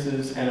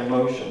experiences and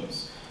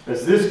emotions.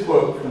 As this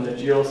quote from the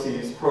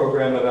GLC's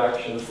Program of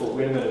Action for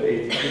Women of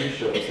 '83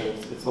 shows,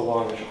 and it's a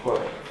longish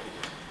quote.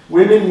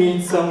 Women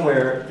need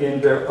somewhere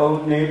in their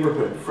own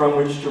neighborhood from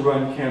which to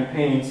run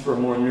campaigns for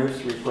more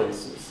nursery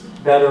places,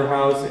 better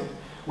housing,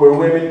 where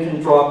women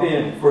can drop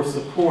in for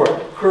support,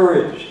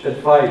 courage,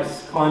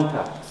 advice,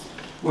 contacts.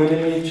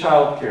 Women need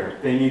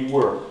childcare, they need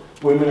work.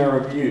 Women are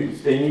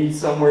abused, they need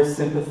somewhere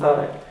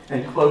sympathetic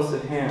and close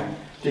at hand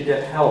to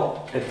get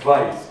help,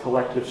 advice,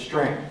 collective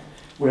strength.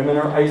 Women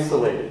are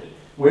isolated.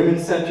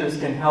 Women's centers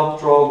can help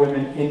draw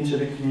women into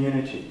the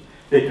community.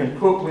 They can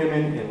put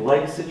women in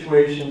like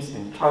situations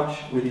in touch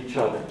with each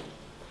other.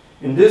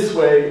 In this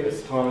way,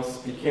 as Thomas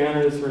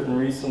Buchanan has written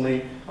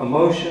recently,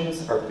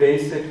 emotions are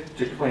basic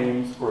to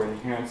claims for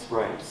enhanced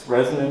rights,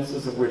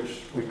 resonances of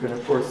which we can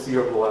of course see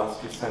over the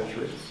last 2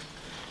 centuries.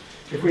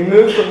 If we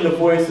move from the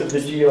voice of the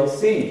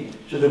GLC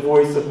to the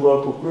voice of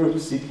local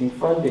groups seeking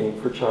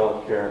funding for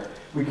childcare,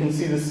 we can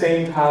see the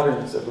same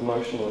patterns of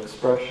emotional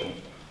expression.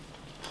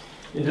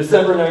 In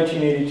December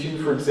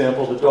 1982, for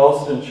example, the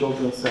Dalston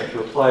Children's Center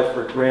applied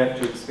for a grant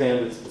to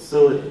expand its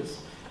facilities.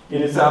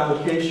 In its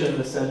application,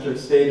 the center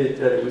stated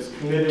that it was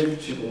committed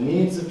to the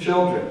needs of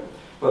children,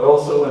 but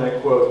also, and I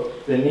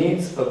quote, the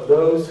needs of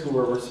those who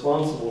are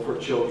responsible for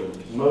children,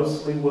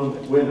 mostly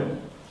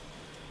women,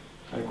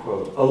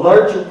 unquote. A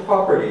larger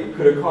property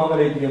could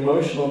accommodate the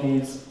emotional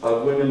needs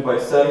of women by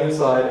setting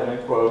aside, and I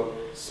quote,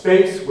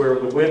 space where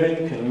the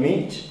women can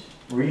meet,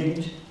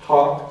 read,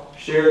 talk,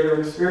 share their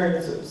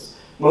experiences.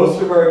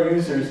 Most of our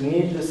users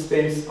need this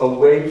space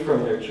away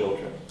from their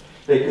children.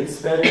 They could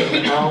spend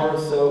an hour or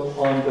so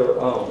on their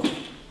own.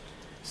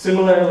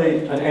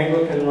 Similarly, an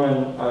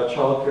Anglican-run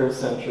childcare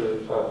center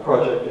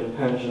project in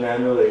Penn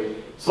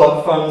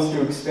sought funds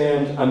to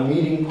expand a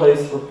meeting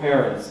place for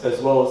parents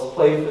as well as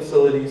play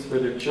facilities for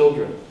their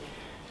children.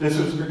 This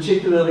was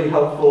particularly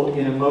helpful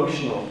in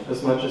emotional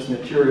as much as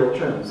material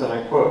terms, and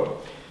I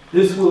quote,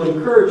 "This will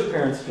encourage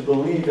parents to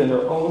believe in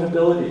their own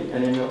ability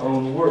and in their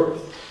own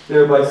worth,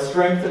 thereby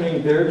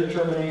strengthening their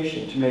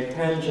determination to make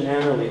Penn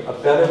a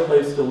better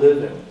place to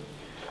live in.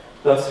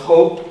 Thus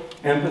hope,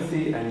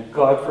 empathy, and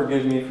God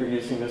forgive me for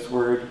using this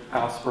word,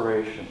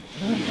 aspiration."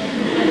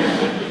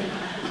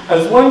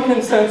 As one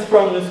can sense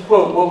from this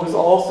quote, what was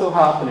also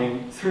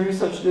happening through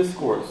such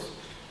discourse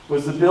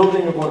was the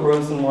building of what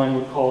Rosenwein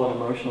would call an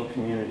emotional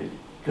community,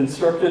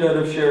 constructed out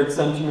of shared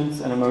sentiments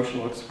and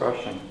emotional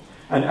expression.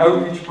 An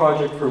outreach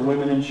project for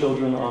women and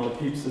children on the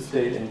Pepys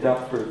estate in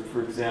Deptford,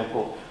 for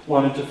example,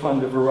 wanted to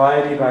fund a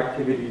variety of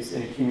activities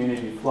in a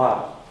community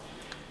flat,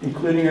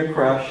 including a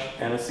creche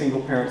and a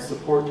single-parent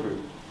support group.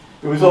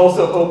 It was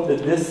also hoped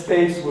that this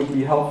space would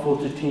be helpful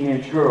to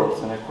teenage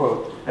girls, and I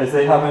quote, as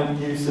they haven't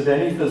use of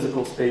any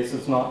physical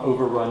spaces not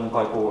overrun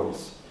by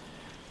boys.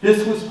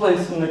 This was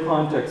placed in the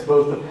context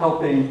both of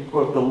helping,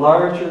 quote, the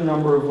larger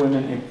number of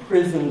women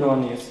imprisoned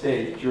on the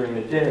estate during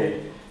the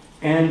day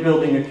and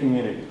building a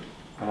community,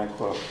 and I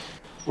quote.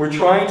 We're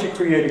trying to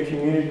create a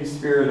community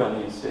spirit on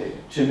the estate,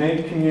 to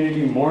make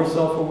community more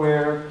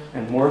self-aware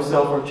and more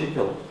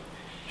self-articulate,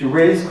 to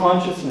raise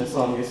consciousness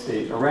on the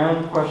estate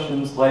around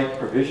questions like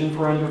provision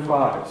for under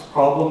fives,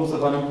 problems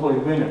of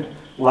unemployed women,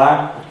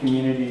 lack of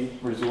community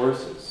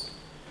resources.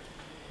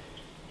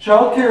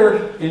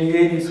 Childcare in the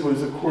 80s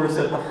was, of course,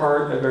 at the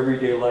heart of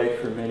everyday life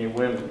for many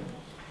women.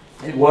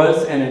 It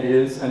was, and it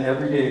is, an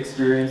everyday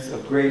experience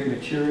of great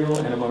material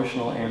and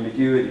emotional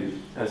ambiguity,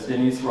 as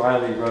Denise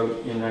Riley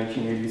wrote in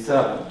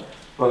 1987,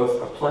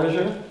 both a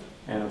pleasure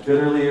and a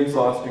bitterly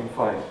exhausting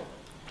fight.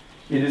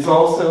 It is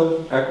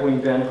also,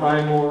 echoing Ben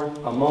Highmore,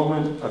 a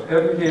moment of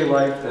everyday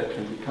life that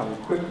can become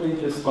quickly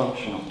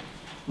dysfunctional,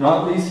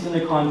 not least in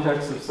the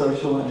context of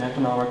social and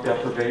economic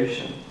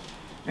deprivation.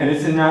 And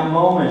it's in that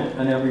moment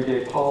an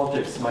everyday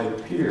politics might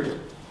appear.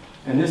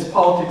 And this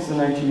politics in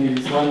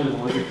 1980s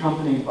London was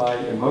accompanied by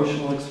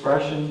emotional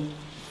expression,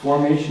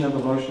 formation of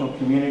emotional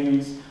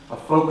communities, a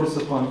focus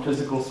upon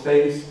physical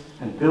space,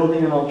 and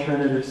building an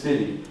alternative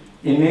city,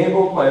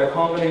 enabled by a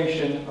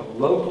combination of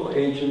local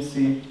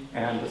agency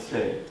and the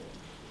state.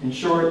 In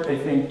short, I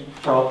think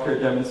childcare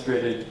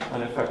demonstrated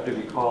an effective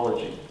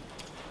ecology.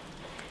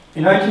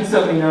 In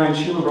 1979,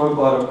 Sheila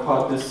Rowbottom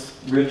caught this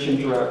rich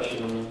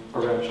interaction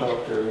around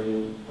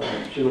childcare.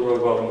 Sheila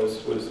Rowbottom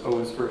was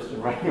always first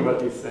in writing about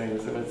these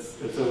things, and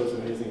it's always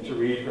amazing to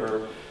read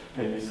her,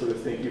 and you sort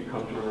of think you've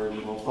come to an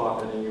original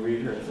thought, and then you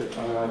read her and say,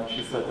 oh God,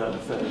 she said that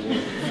in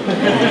 78.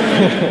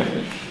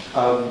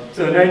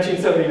 So in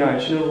 1979,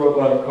 Sheila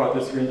Rowbottom caught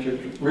this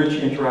rich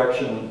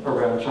interaction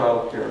around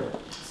childcare,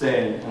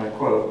 saying, and I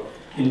quote,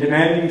 "In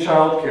demanding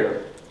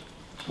childcare,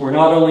 we're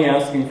not only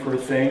asking for a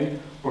thing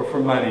or for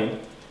money,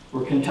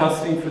 we're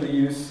contesting for the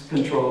use,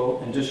 control,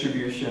 and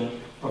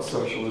distribution of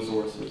social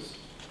resources."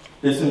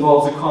 This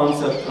involves a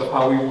concept of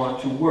how we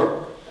want to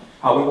work,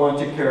 how we want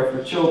to care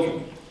for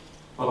children,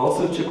 but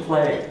also to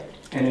play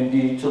and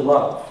indeed to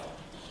love.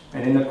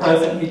 And in the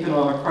present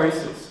economic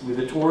crisis, with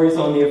the Tories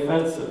on the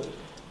offensive,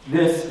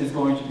 this is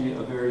going to be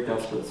a very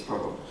desperate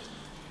struggle.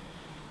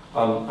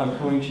 I'm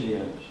coming to the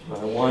end, but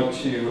I want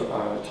to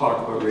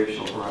talk about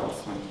racial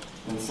harassment,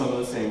 and some of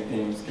the same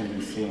themes can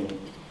be seen.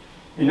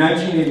 In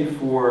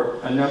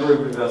 1984, a number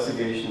of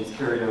investigations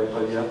carried out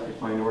by the Ethnic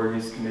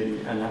Minorities Committee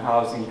and the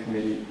Housing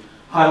Committee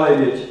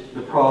highlighted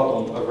the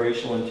problem of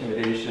racial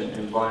intimidation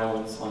and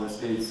violence on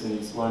estates in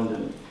East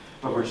London,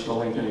 of which the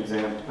Lincoln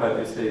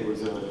estate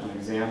was an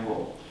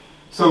example.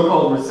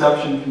 So-called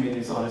reception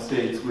committees on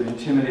estates would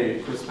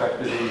intimidate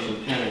prospective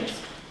Asian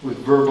tenants with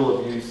verbal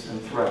abuse and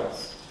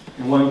threats.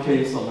 In one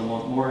case on the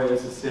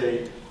Montmore's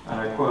estate, and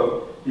I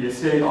quote, "The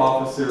estate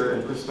officer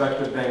and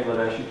prospective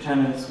Bangladeshi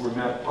tenants were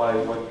met by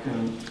what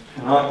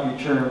cannot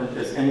be termed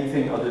as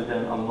anything other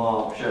than a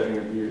mob shouting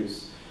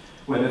abuse.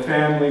 When the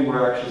family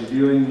were actually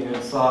viewing the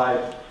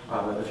inside,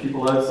 the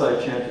people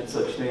outside chanted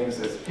such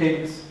things as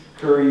pigs,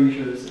 curry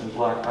eaters, and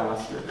black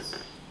bastards,"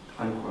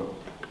 unquote.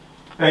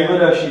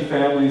 Bangladeshi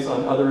families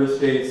on other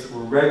estates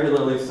were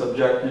regularly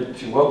subjected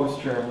to what was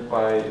termed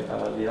by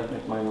the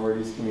ethnic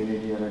minorities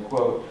community, and I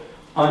quote,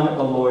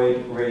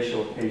 "unalloyed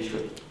racial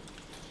hatred."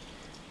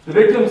 The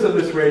victims of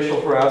this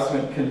racial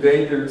harassment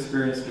conveyed their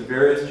experience to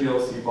various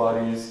GLC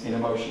bodies in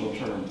emotional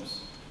terms,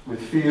 with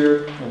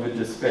fear and with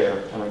despair,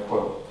 and I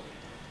quote,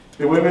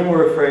 "The women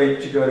were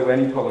afraid to go to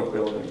any public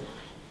building.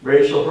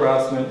 Racial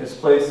harassment is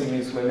placing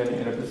these women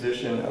in a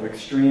position of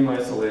extreme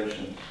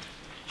isolation.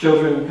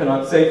 Children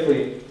cannot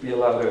safely be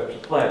allowed out to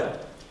play.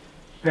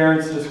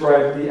 Parents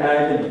describe the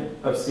agony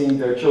of seeing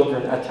their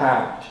children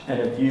attacked and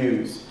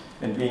abused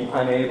and being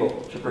unable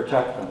to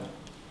protect them,"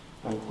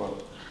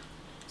 unquote.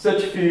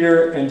 Such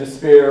fear and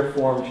despair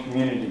formed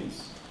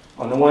communities.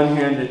 On the one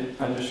hand, it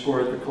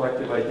underscored the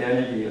collective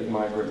identity of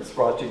migrants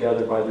brought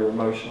together by their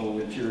emotional and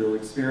material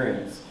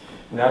experience.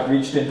 And that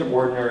reached into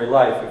ordinary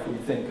life if we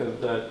think of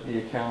the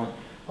account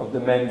of the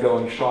men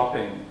going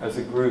shopping as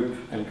a group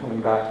and coming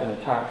back in a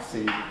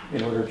taxi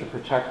in order to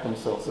protect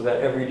themselves. So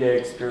that everyday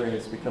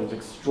experience becomes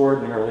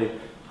extraordinarily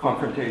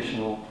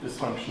confrontational,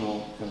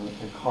 dysfunctional,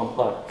 and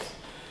complex.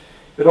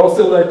 It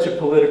also led to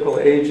political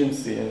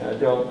agency, and I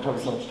don't have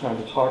as much time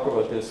to talk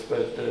about this,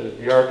 but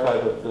the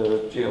archive of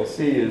the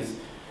GLC is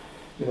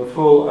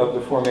full of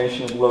the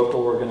formation of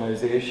local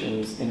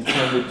organizations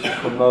intended to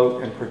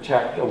promote and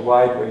protect a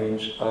wide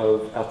range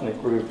of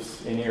ethnic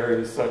groups in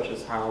areas such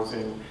as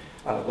housing,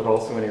 but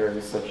also in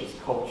areas such as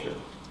culture.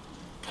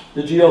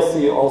 The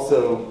GLC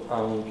also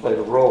played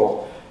a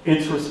role.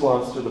 Its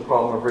response to the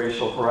problem of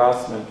racial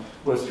harassment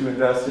was to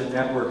invest in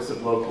networks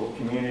of local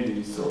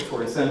communities, so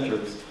Tory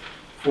centers,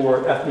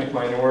 for ethnic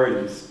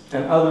minorities,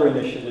 and other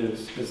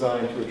initiatives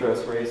designed to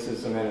address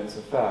racism and its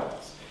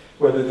effects,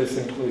 whether this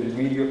included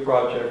media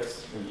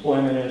projects,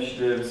 employment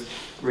initiatives,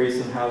 race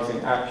and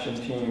housing action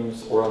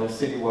teams, or on a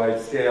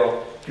citywide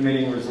scale,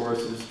 committing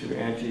resources to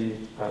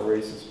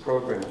anti-racist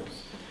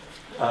programs.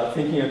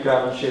 Thinking of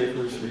Gavin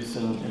Schaefer's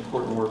recent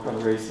important work on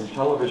race and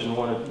television,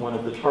 one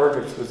of the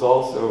targets was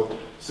also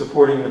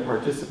supporting the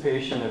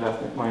participation of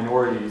ethnic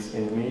minorities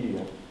in the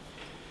media.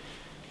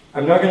 I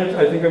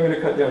think I'm going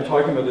to cut down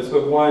talking about this,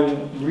 but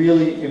one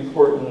really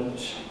important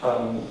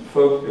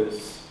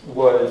focus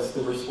was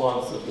the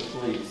response of the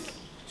police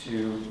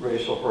to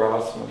racial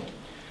harassment.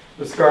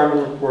 The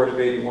Scarman report of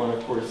 '81,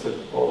 of course, had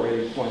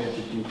already pointed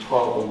to deep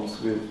problems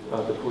with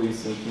the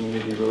police and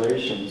community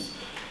relations.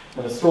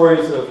 And the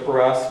stories of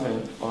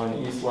harassment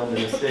on East London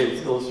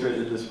estates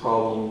illustrated this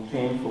problem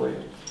painfully.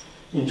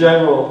 In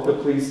general, the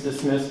police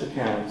dismissed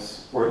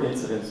accounts, or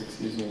incidents,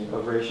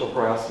 of racial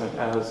harassment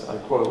as, I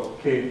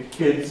quote,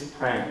 kids'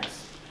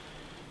 pranks.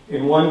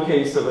 In one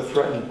case of a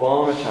threatened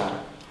bomb attack,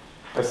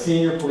 a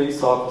senior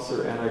police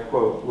officer, and I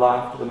quote,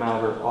 laughed the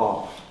matter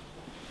off.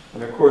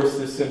 And of course,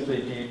 this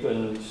simply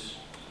deepened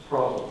the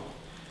problem.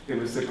 It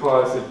was the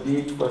cause of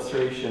deep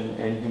frustration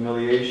and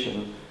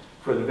humiliation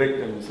for the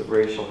victims of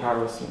racial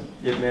harassment.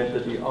 It meant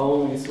that the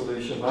only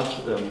solution left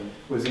to them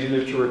was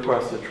either to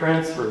request a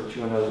transfer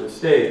to another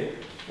estate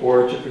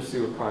or to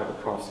pursue a private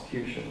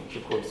prosecution, which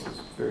of course is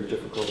very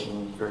difficult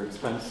and very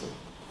expensive.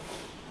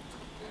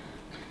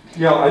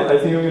 Yeah, I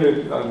think I'm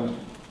going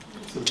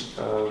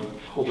to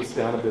hold this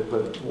down a bit,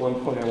 but one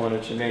point I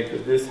wanted to make,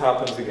 that this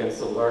happens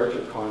against a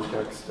larger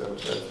context of,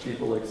 as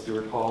people like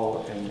Stuart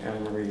Hall and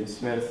Anne-Marie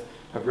Smith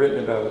have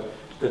written about,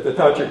 that the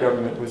Thatcher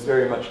government was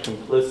very much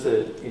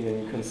complicit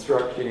in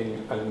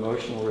constructing an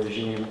emotional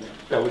regime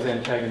that was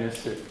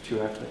antagonistic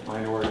to ethnic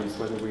minorities,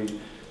 whether we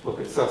look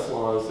at cess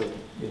laws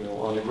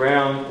on the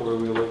ground, or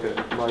we look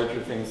at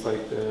larger things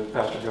like the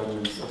Thatcher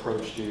government's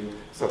approach to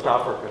South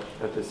Africa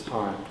at this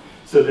time.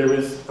 So there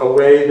was a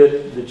way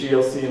that the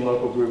GLC and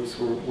local groups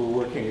were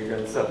working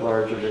against that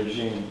larger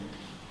regime.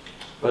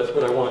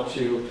 But I want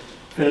to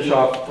finish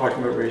off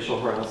talking about racial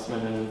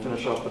harassment and then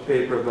finish off the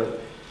paper. But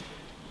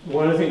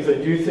one of the things I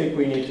do think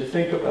we need to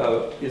think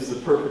about is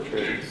the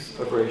perpetrators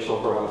of racial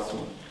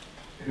harassment,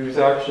 whose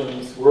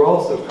actions were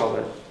also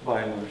colored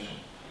by emotion.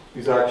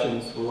 whose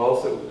actions were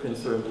also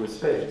concerned with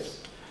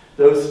space.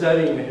 Those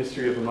studying the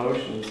history of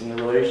emotions and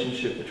the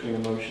relationship between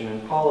emotion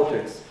and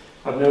politics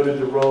have noted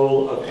the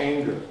role of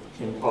anger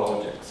in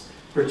politics,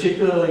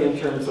 particularly in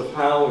terms of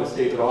how, as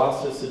David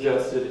Oster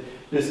suggested,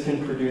 this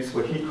can produce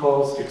what he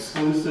calls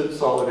exclusive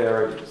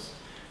solidarities.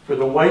 For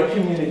the white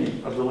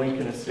community of the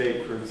Lincoln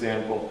estate, for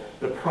example,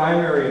 the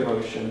primary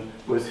emotion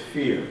was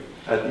fear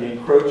at the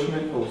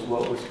encroachment of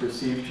what was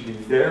perceived to be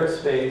their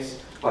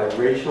space by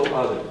racial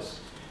others.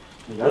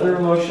 The other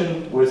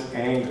emotion was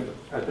anger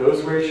at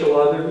those racial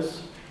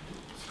others,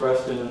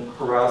 expressed in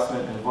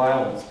harassment and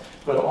violence,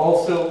 but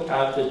also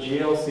at the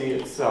GLC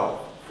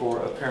itself for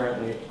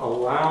apparently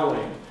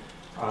allowing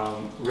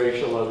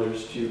racial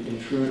others to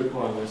intrude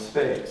upon their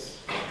space.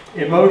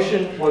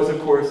 Emotion was,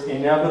 of course,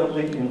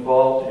 inevitably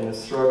involved in a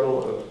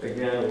struggle of,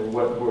 again,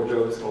 what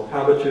Bourdieu has called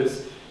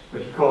habitus,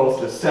 but he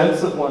calls the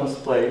sense of one's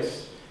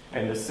place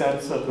and the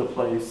sense of the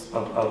place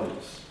of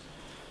others.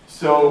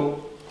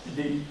 So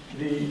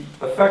the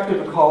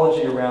affective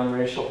ecology around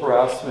racial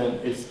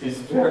harassment is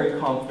very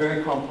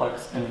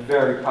complex and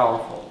very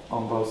powerful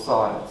on both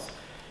sides.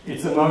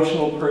 Its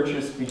emotional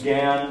purchase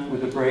began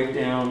with a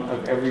breakdown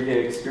of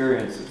everyday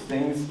experiences,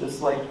 things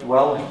just like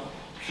dwelling,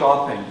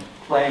 shopping,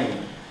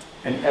 playing,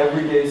 and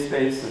everyday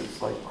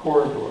spaces like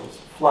corridors,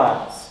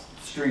 flats,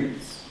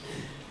 streets.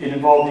 It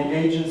involved the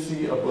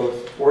agency of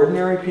both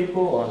ordinary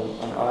people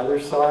on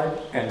either side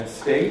and the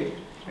state,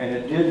 and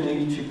it did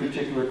lead to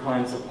particular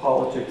kinds of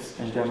politics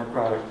and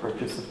democratic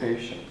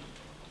participation.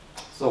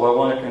 So I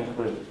want to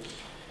conclude.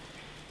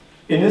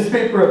 In this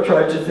paper, I've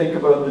tried to think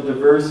about the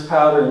diverse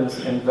patterns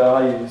and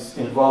values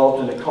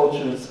involved in the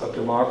cultures of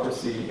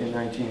democracy in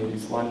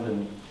 1980s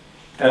London.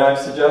 And I've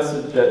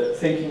suggested that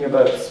thinking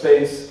about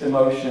space,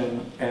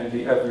 emotion, and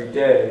the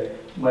everyday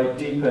might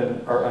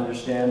deepen our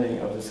understanding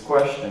of this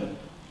question.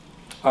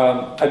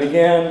 I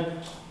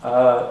began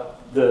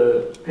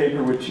the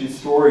paper with two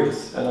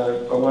stories, and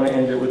I want to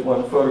end it with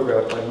one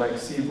photograph by Mike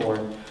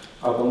Seaborn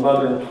of a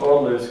mother and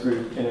toddlers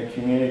group in a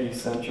community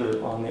center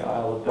on the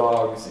Isle of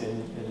Dogs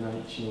in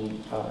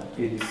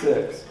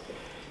 1986.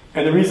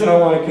 And the reason I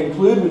want to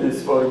conclude with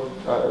this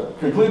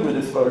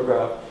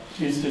photograph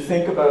is to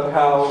think about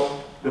how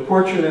the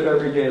portrait of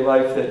everyday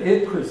life that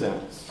it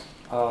presents,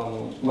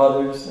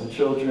 mothers and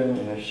children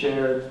in a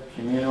shared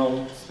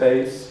communal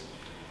space,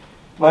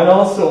 might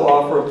also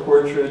offer a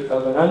portrait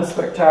of an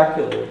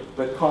unspectacular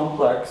but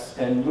complex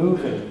and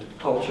moving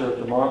culture of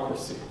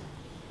democracy.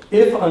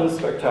 If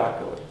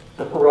unspectacular,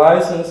 the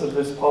horizons of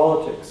this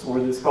politics or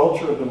this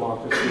culture of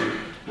democracy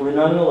were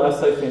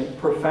nonetheless, I think,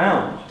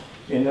 profound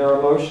in their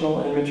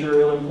emotional and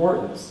material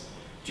importance.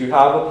 To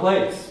have a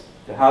place,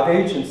 to have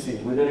agency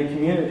within a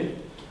community,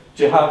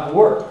 to have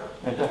work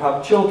and to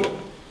have children,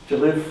 to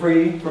live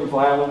free from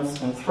violence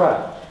and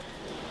threat.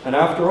 And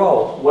after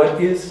all,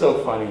 what is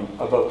so funny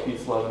about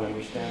peace, love, and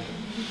understanding?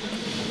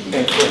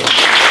 Thanks very much.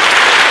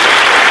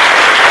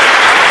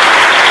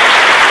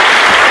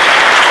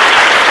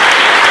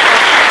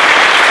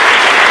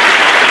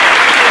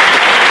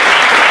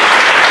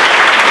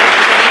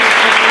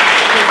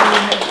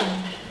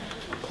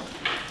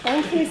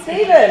 Thank you,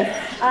 Stephen.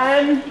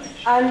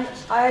 And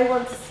I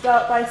want to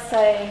start by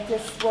saying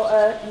just what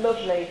a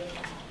lovely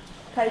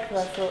paper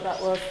I thought that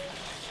was.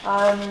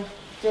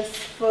 Just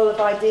full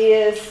of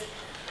ideas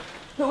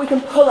that we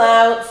can pull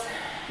out,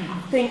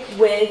 think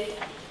with,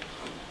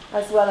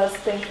 as well as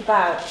think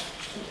about.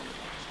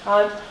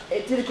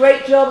 It did a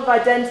great job of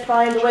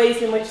identifying the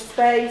ways in which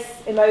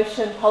space,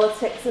 emotion,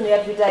 politics and the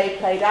everyday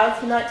played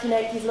out in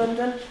 1980s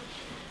London.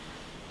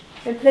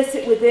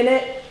 Implicit within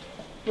it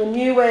were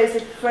new ways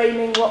of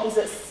framing what was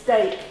at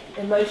stake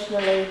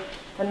emotionally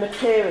and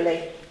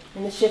materially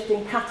in the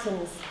shifting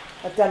patterns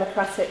of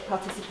democratic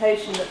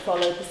participation that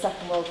followed the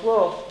Second World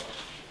War.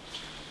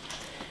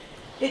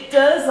 It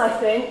does, I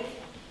think,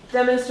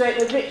 demonstrate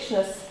the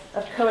richness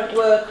of current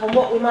work on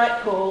what we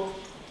might call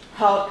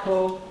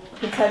hardcore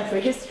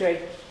contemporary history.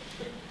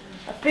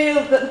 I feel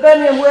that the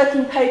Birmingham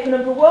Working Paper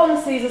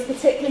 #1 sees us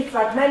particularly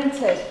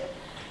fragmented,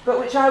 but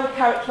which I would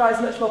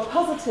characterise much more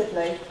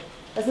positively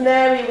as an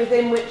area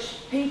within which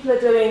people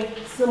are doing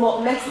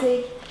somewhat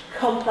messy,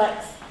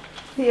 complex,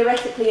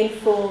 theoretically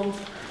informed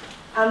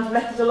and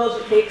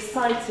methodologically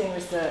exciting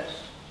research.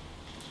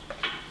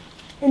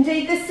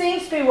 Indeed, this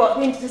seems to be what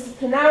the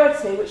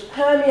interdisciplinarity which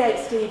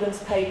permeates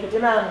Stephen's paper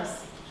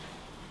demands,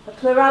 a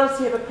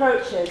plurality of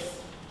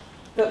approaches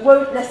that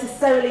won't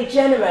necessarily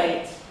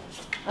generate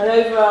an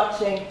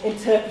overarching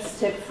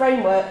interpretative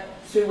framework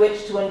through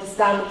which to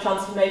understand the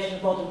transformation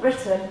of modern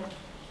Britain,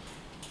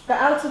 but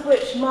out of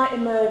which might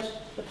emerge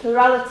a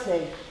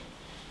plurality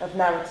of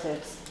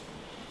narratives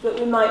that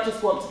we might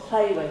just want to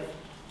play with.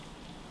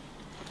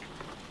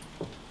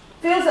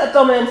 Feels that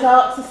dominant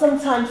arcs are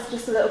sometimes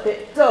just a little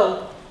bit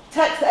dull.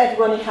 Text that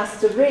everyone has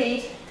to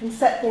read can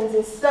set things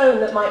in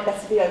stone that might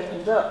better be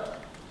opened up.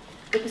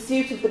 The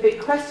pursuit of the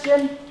big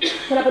question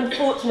can have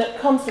unfortunate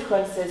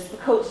consequences for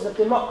cultures of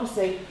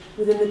democracy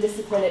within the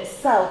discipline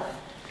itself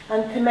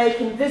and can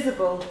make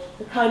invisible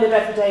the kind of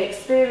everyday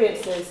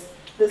experiences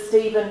that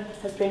Stephen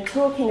has been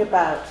talking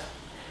about.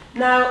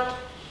 Now,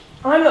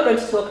 I'm not going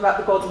to talk about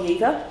the body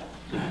either,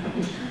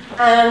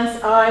 and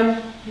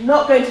I'm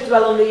not going to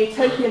dwell on the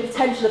utopian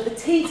potential of the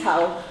tea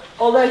towel,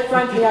 although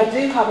frankly I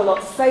do have a lot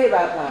to say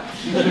about that.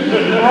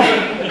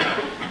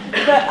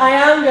 But I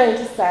am going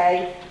to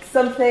say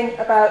something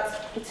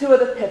about the two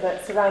other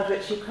pivots around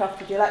which you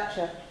crafted your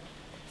lecture,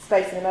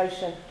 space and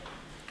emotion.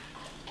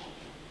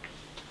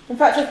 In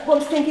fact, I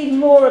want to think even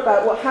more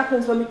about what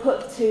happens when we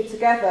put the two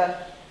together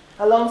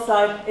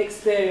alongside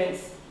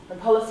experience and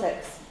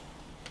politics.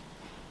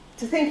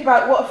 To think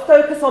about what a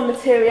focus on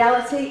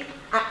materiality,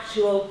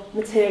 actual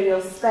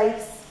material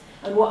space,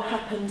 and what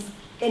happens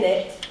in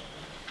it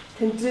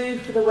can do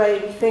for the way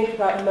we think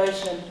about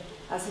emotion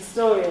as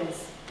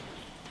historians.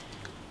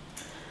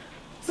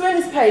 So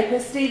in this paper,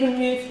 Stephen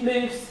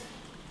moves,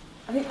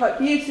 I think quite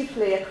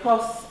beautifully,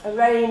 across a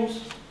range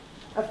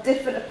of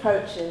different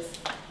approaches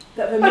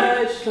that have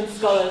emerged from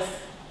scholars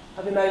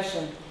of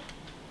emotion.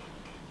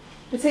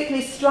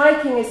 Particularly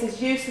striking is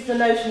his use of the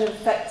notion of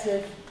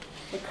affective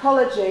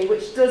ecology,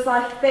 which does,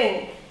 I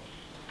think,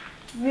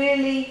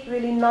 really,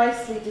 really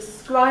nicely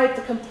describe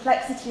the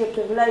complexity of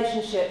the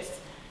relationships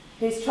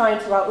he's trying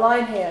to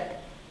outline here.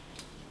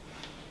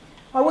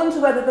 I wonder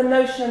whether the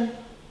notion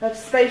of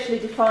spatially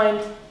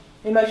defined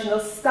emotional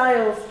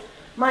styles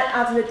might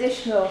add an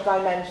additional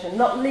dimension,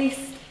 not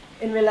least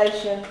in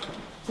relation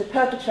to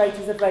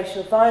perpetrators of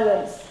racial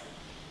violence.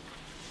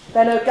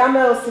 Benno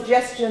Gamel's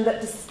suggestion that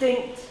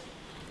distinct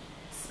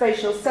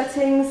spatial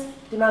settings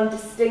demand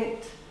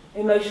distinct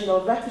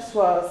emotional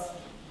repertoires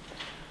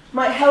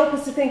might help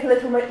us to think a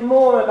little bit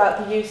more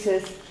about the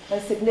uses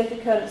and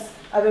significance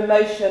of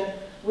emotion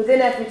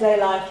within everyday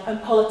life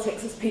and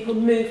politics as people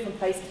move from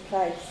place to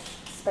place,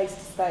 space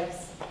to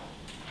space.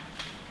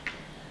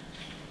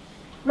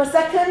 My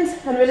second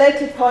and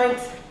related point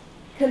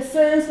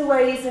concerns the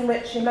ways in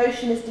which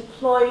emotion is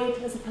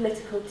deployed as a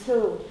political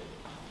tool.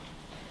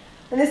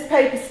 In this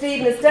paper,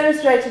 Stephen has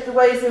demonstrated the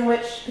ways in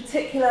which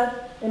particular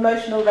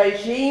emotional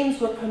regimes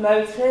were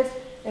promoted,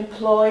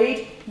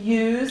 employed,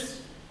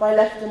 used by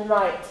left and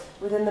right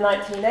within the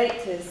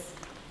 1980s,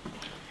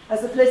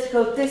 as the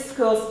political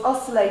discourse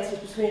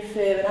oscillated between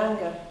fear and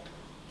anger.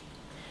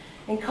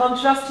 In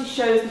contrast, he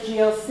shows the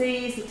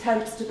GLC's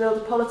attempts to build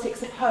a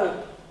politics of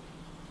hope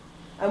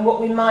and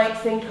what we might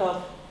think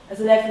of as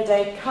an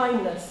everyday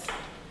kindness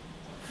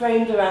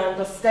framed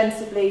around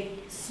ostensibly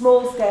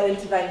small-scale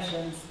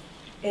interventions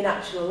in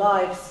actual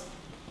lives.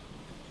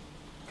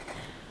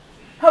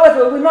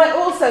 However, we might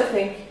also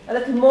think a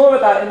little more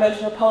about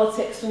emotional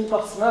politics from the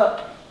bottom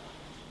up,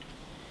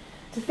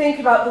 to think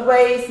about the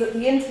ways that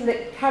the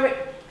interlinked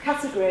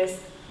categories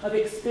of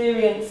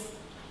experience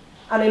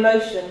and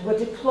emotion were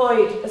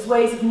deployed as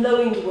ways of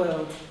knowing the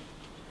world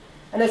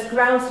and as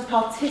grounds for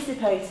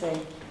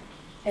participating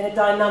in a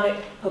dynamic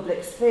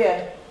public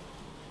sphere.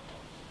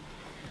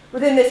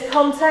 Within this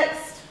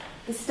context,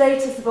 the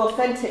status of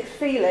authentic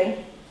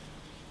feeling,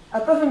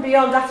 above and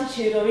beyond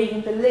attitude or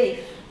even belief,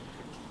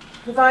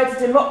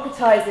 provides a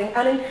democratising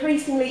and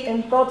increasingly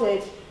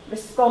embodied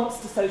response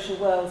to social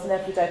worlds and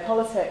everyday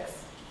politics.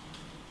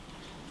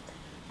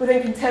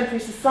 Within contemporary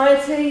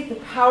society, the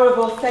power of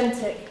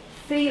authentic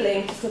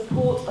feeling to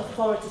support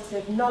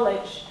authoritative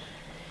knowledge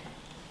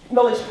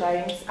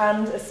claims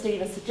and, as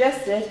Stephen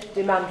suggested,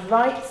 demand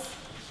rights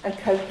and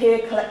cohere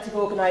collective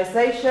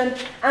organisation,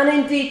 and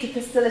indeed to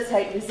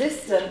facilitate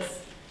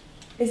resistance,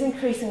 is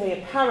increasingly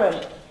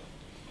apparent.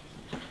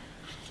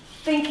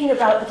 Thinking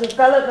about the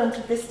development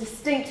of this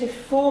distinctive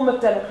form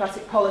of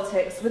democratic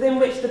politics within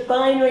which the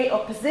binary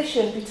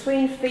opposition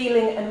between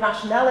feeling and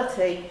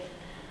rationality,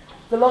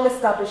 the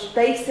long-established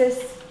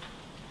basis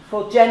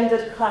for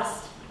gendered,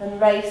 classed and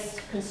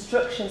raced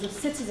constructions of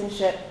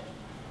citizenship,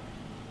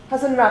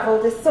 has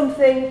unravelled, is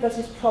something that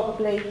is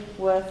probably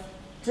worth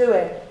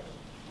doing.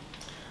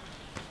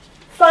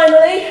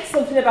 Finally,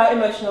 something about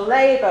emotional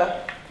labour.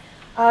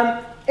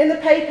 In the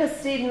paper,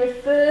 Stephen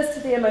refers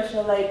to the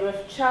emotional labour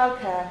of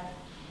childcare.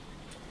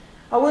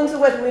 I wonder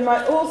whether we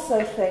might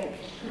also think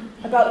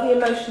about the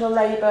emotional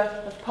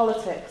labour of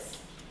politics.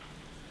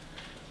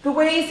 The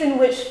ways in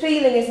which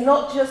feeling is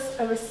not just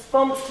a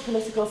response to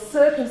political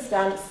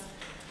circumstance,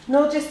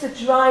 nor just a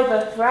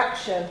driver for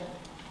action,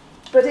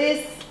 but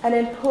is an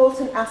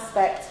important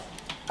aspect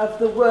of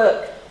the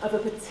work of a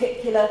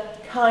particular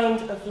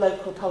kind of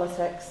local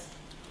politics.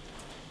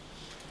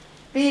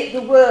 Be it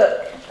the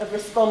work of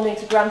responding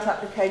to grant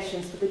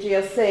applications for the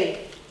GLC,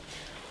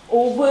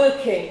 or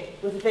working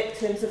with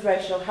victims of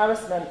racial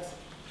harassment.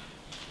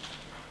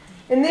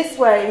 In this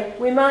way,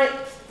 we might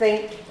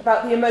think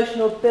about the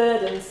emotional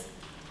burdens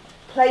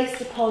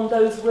placed upon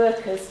those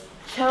workers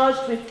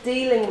charged with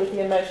dealing with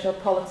the emotional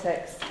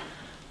politics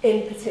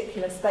in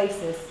particular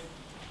spaces.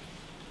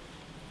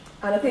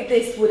 And I think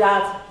this would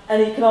add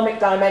an economic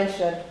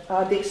dimension,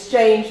 the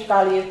exchange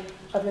value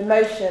of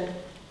emotion,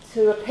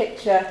 to a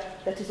picture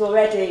that is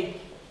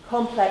already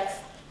complex,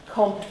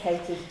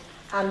 complicated,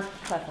 and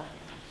clever.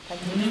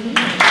 Thank you.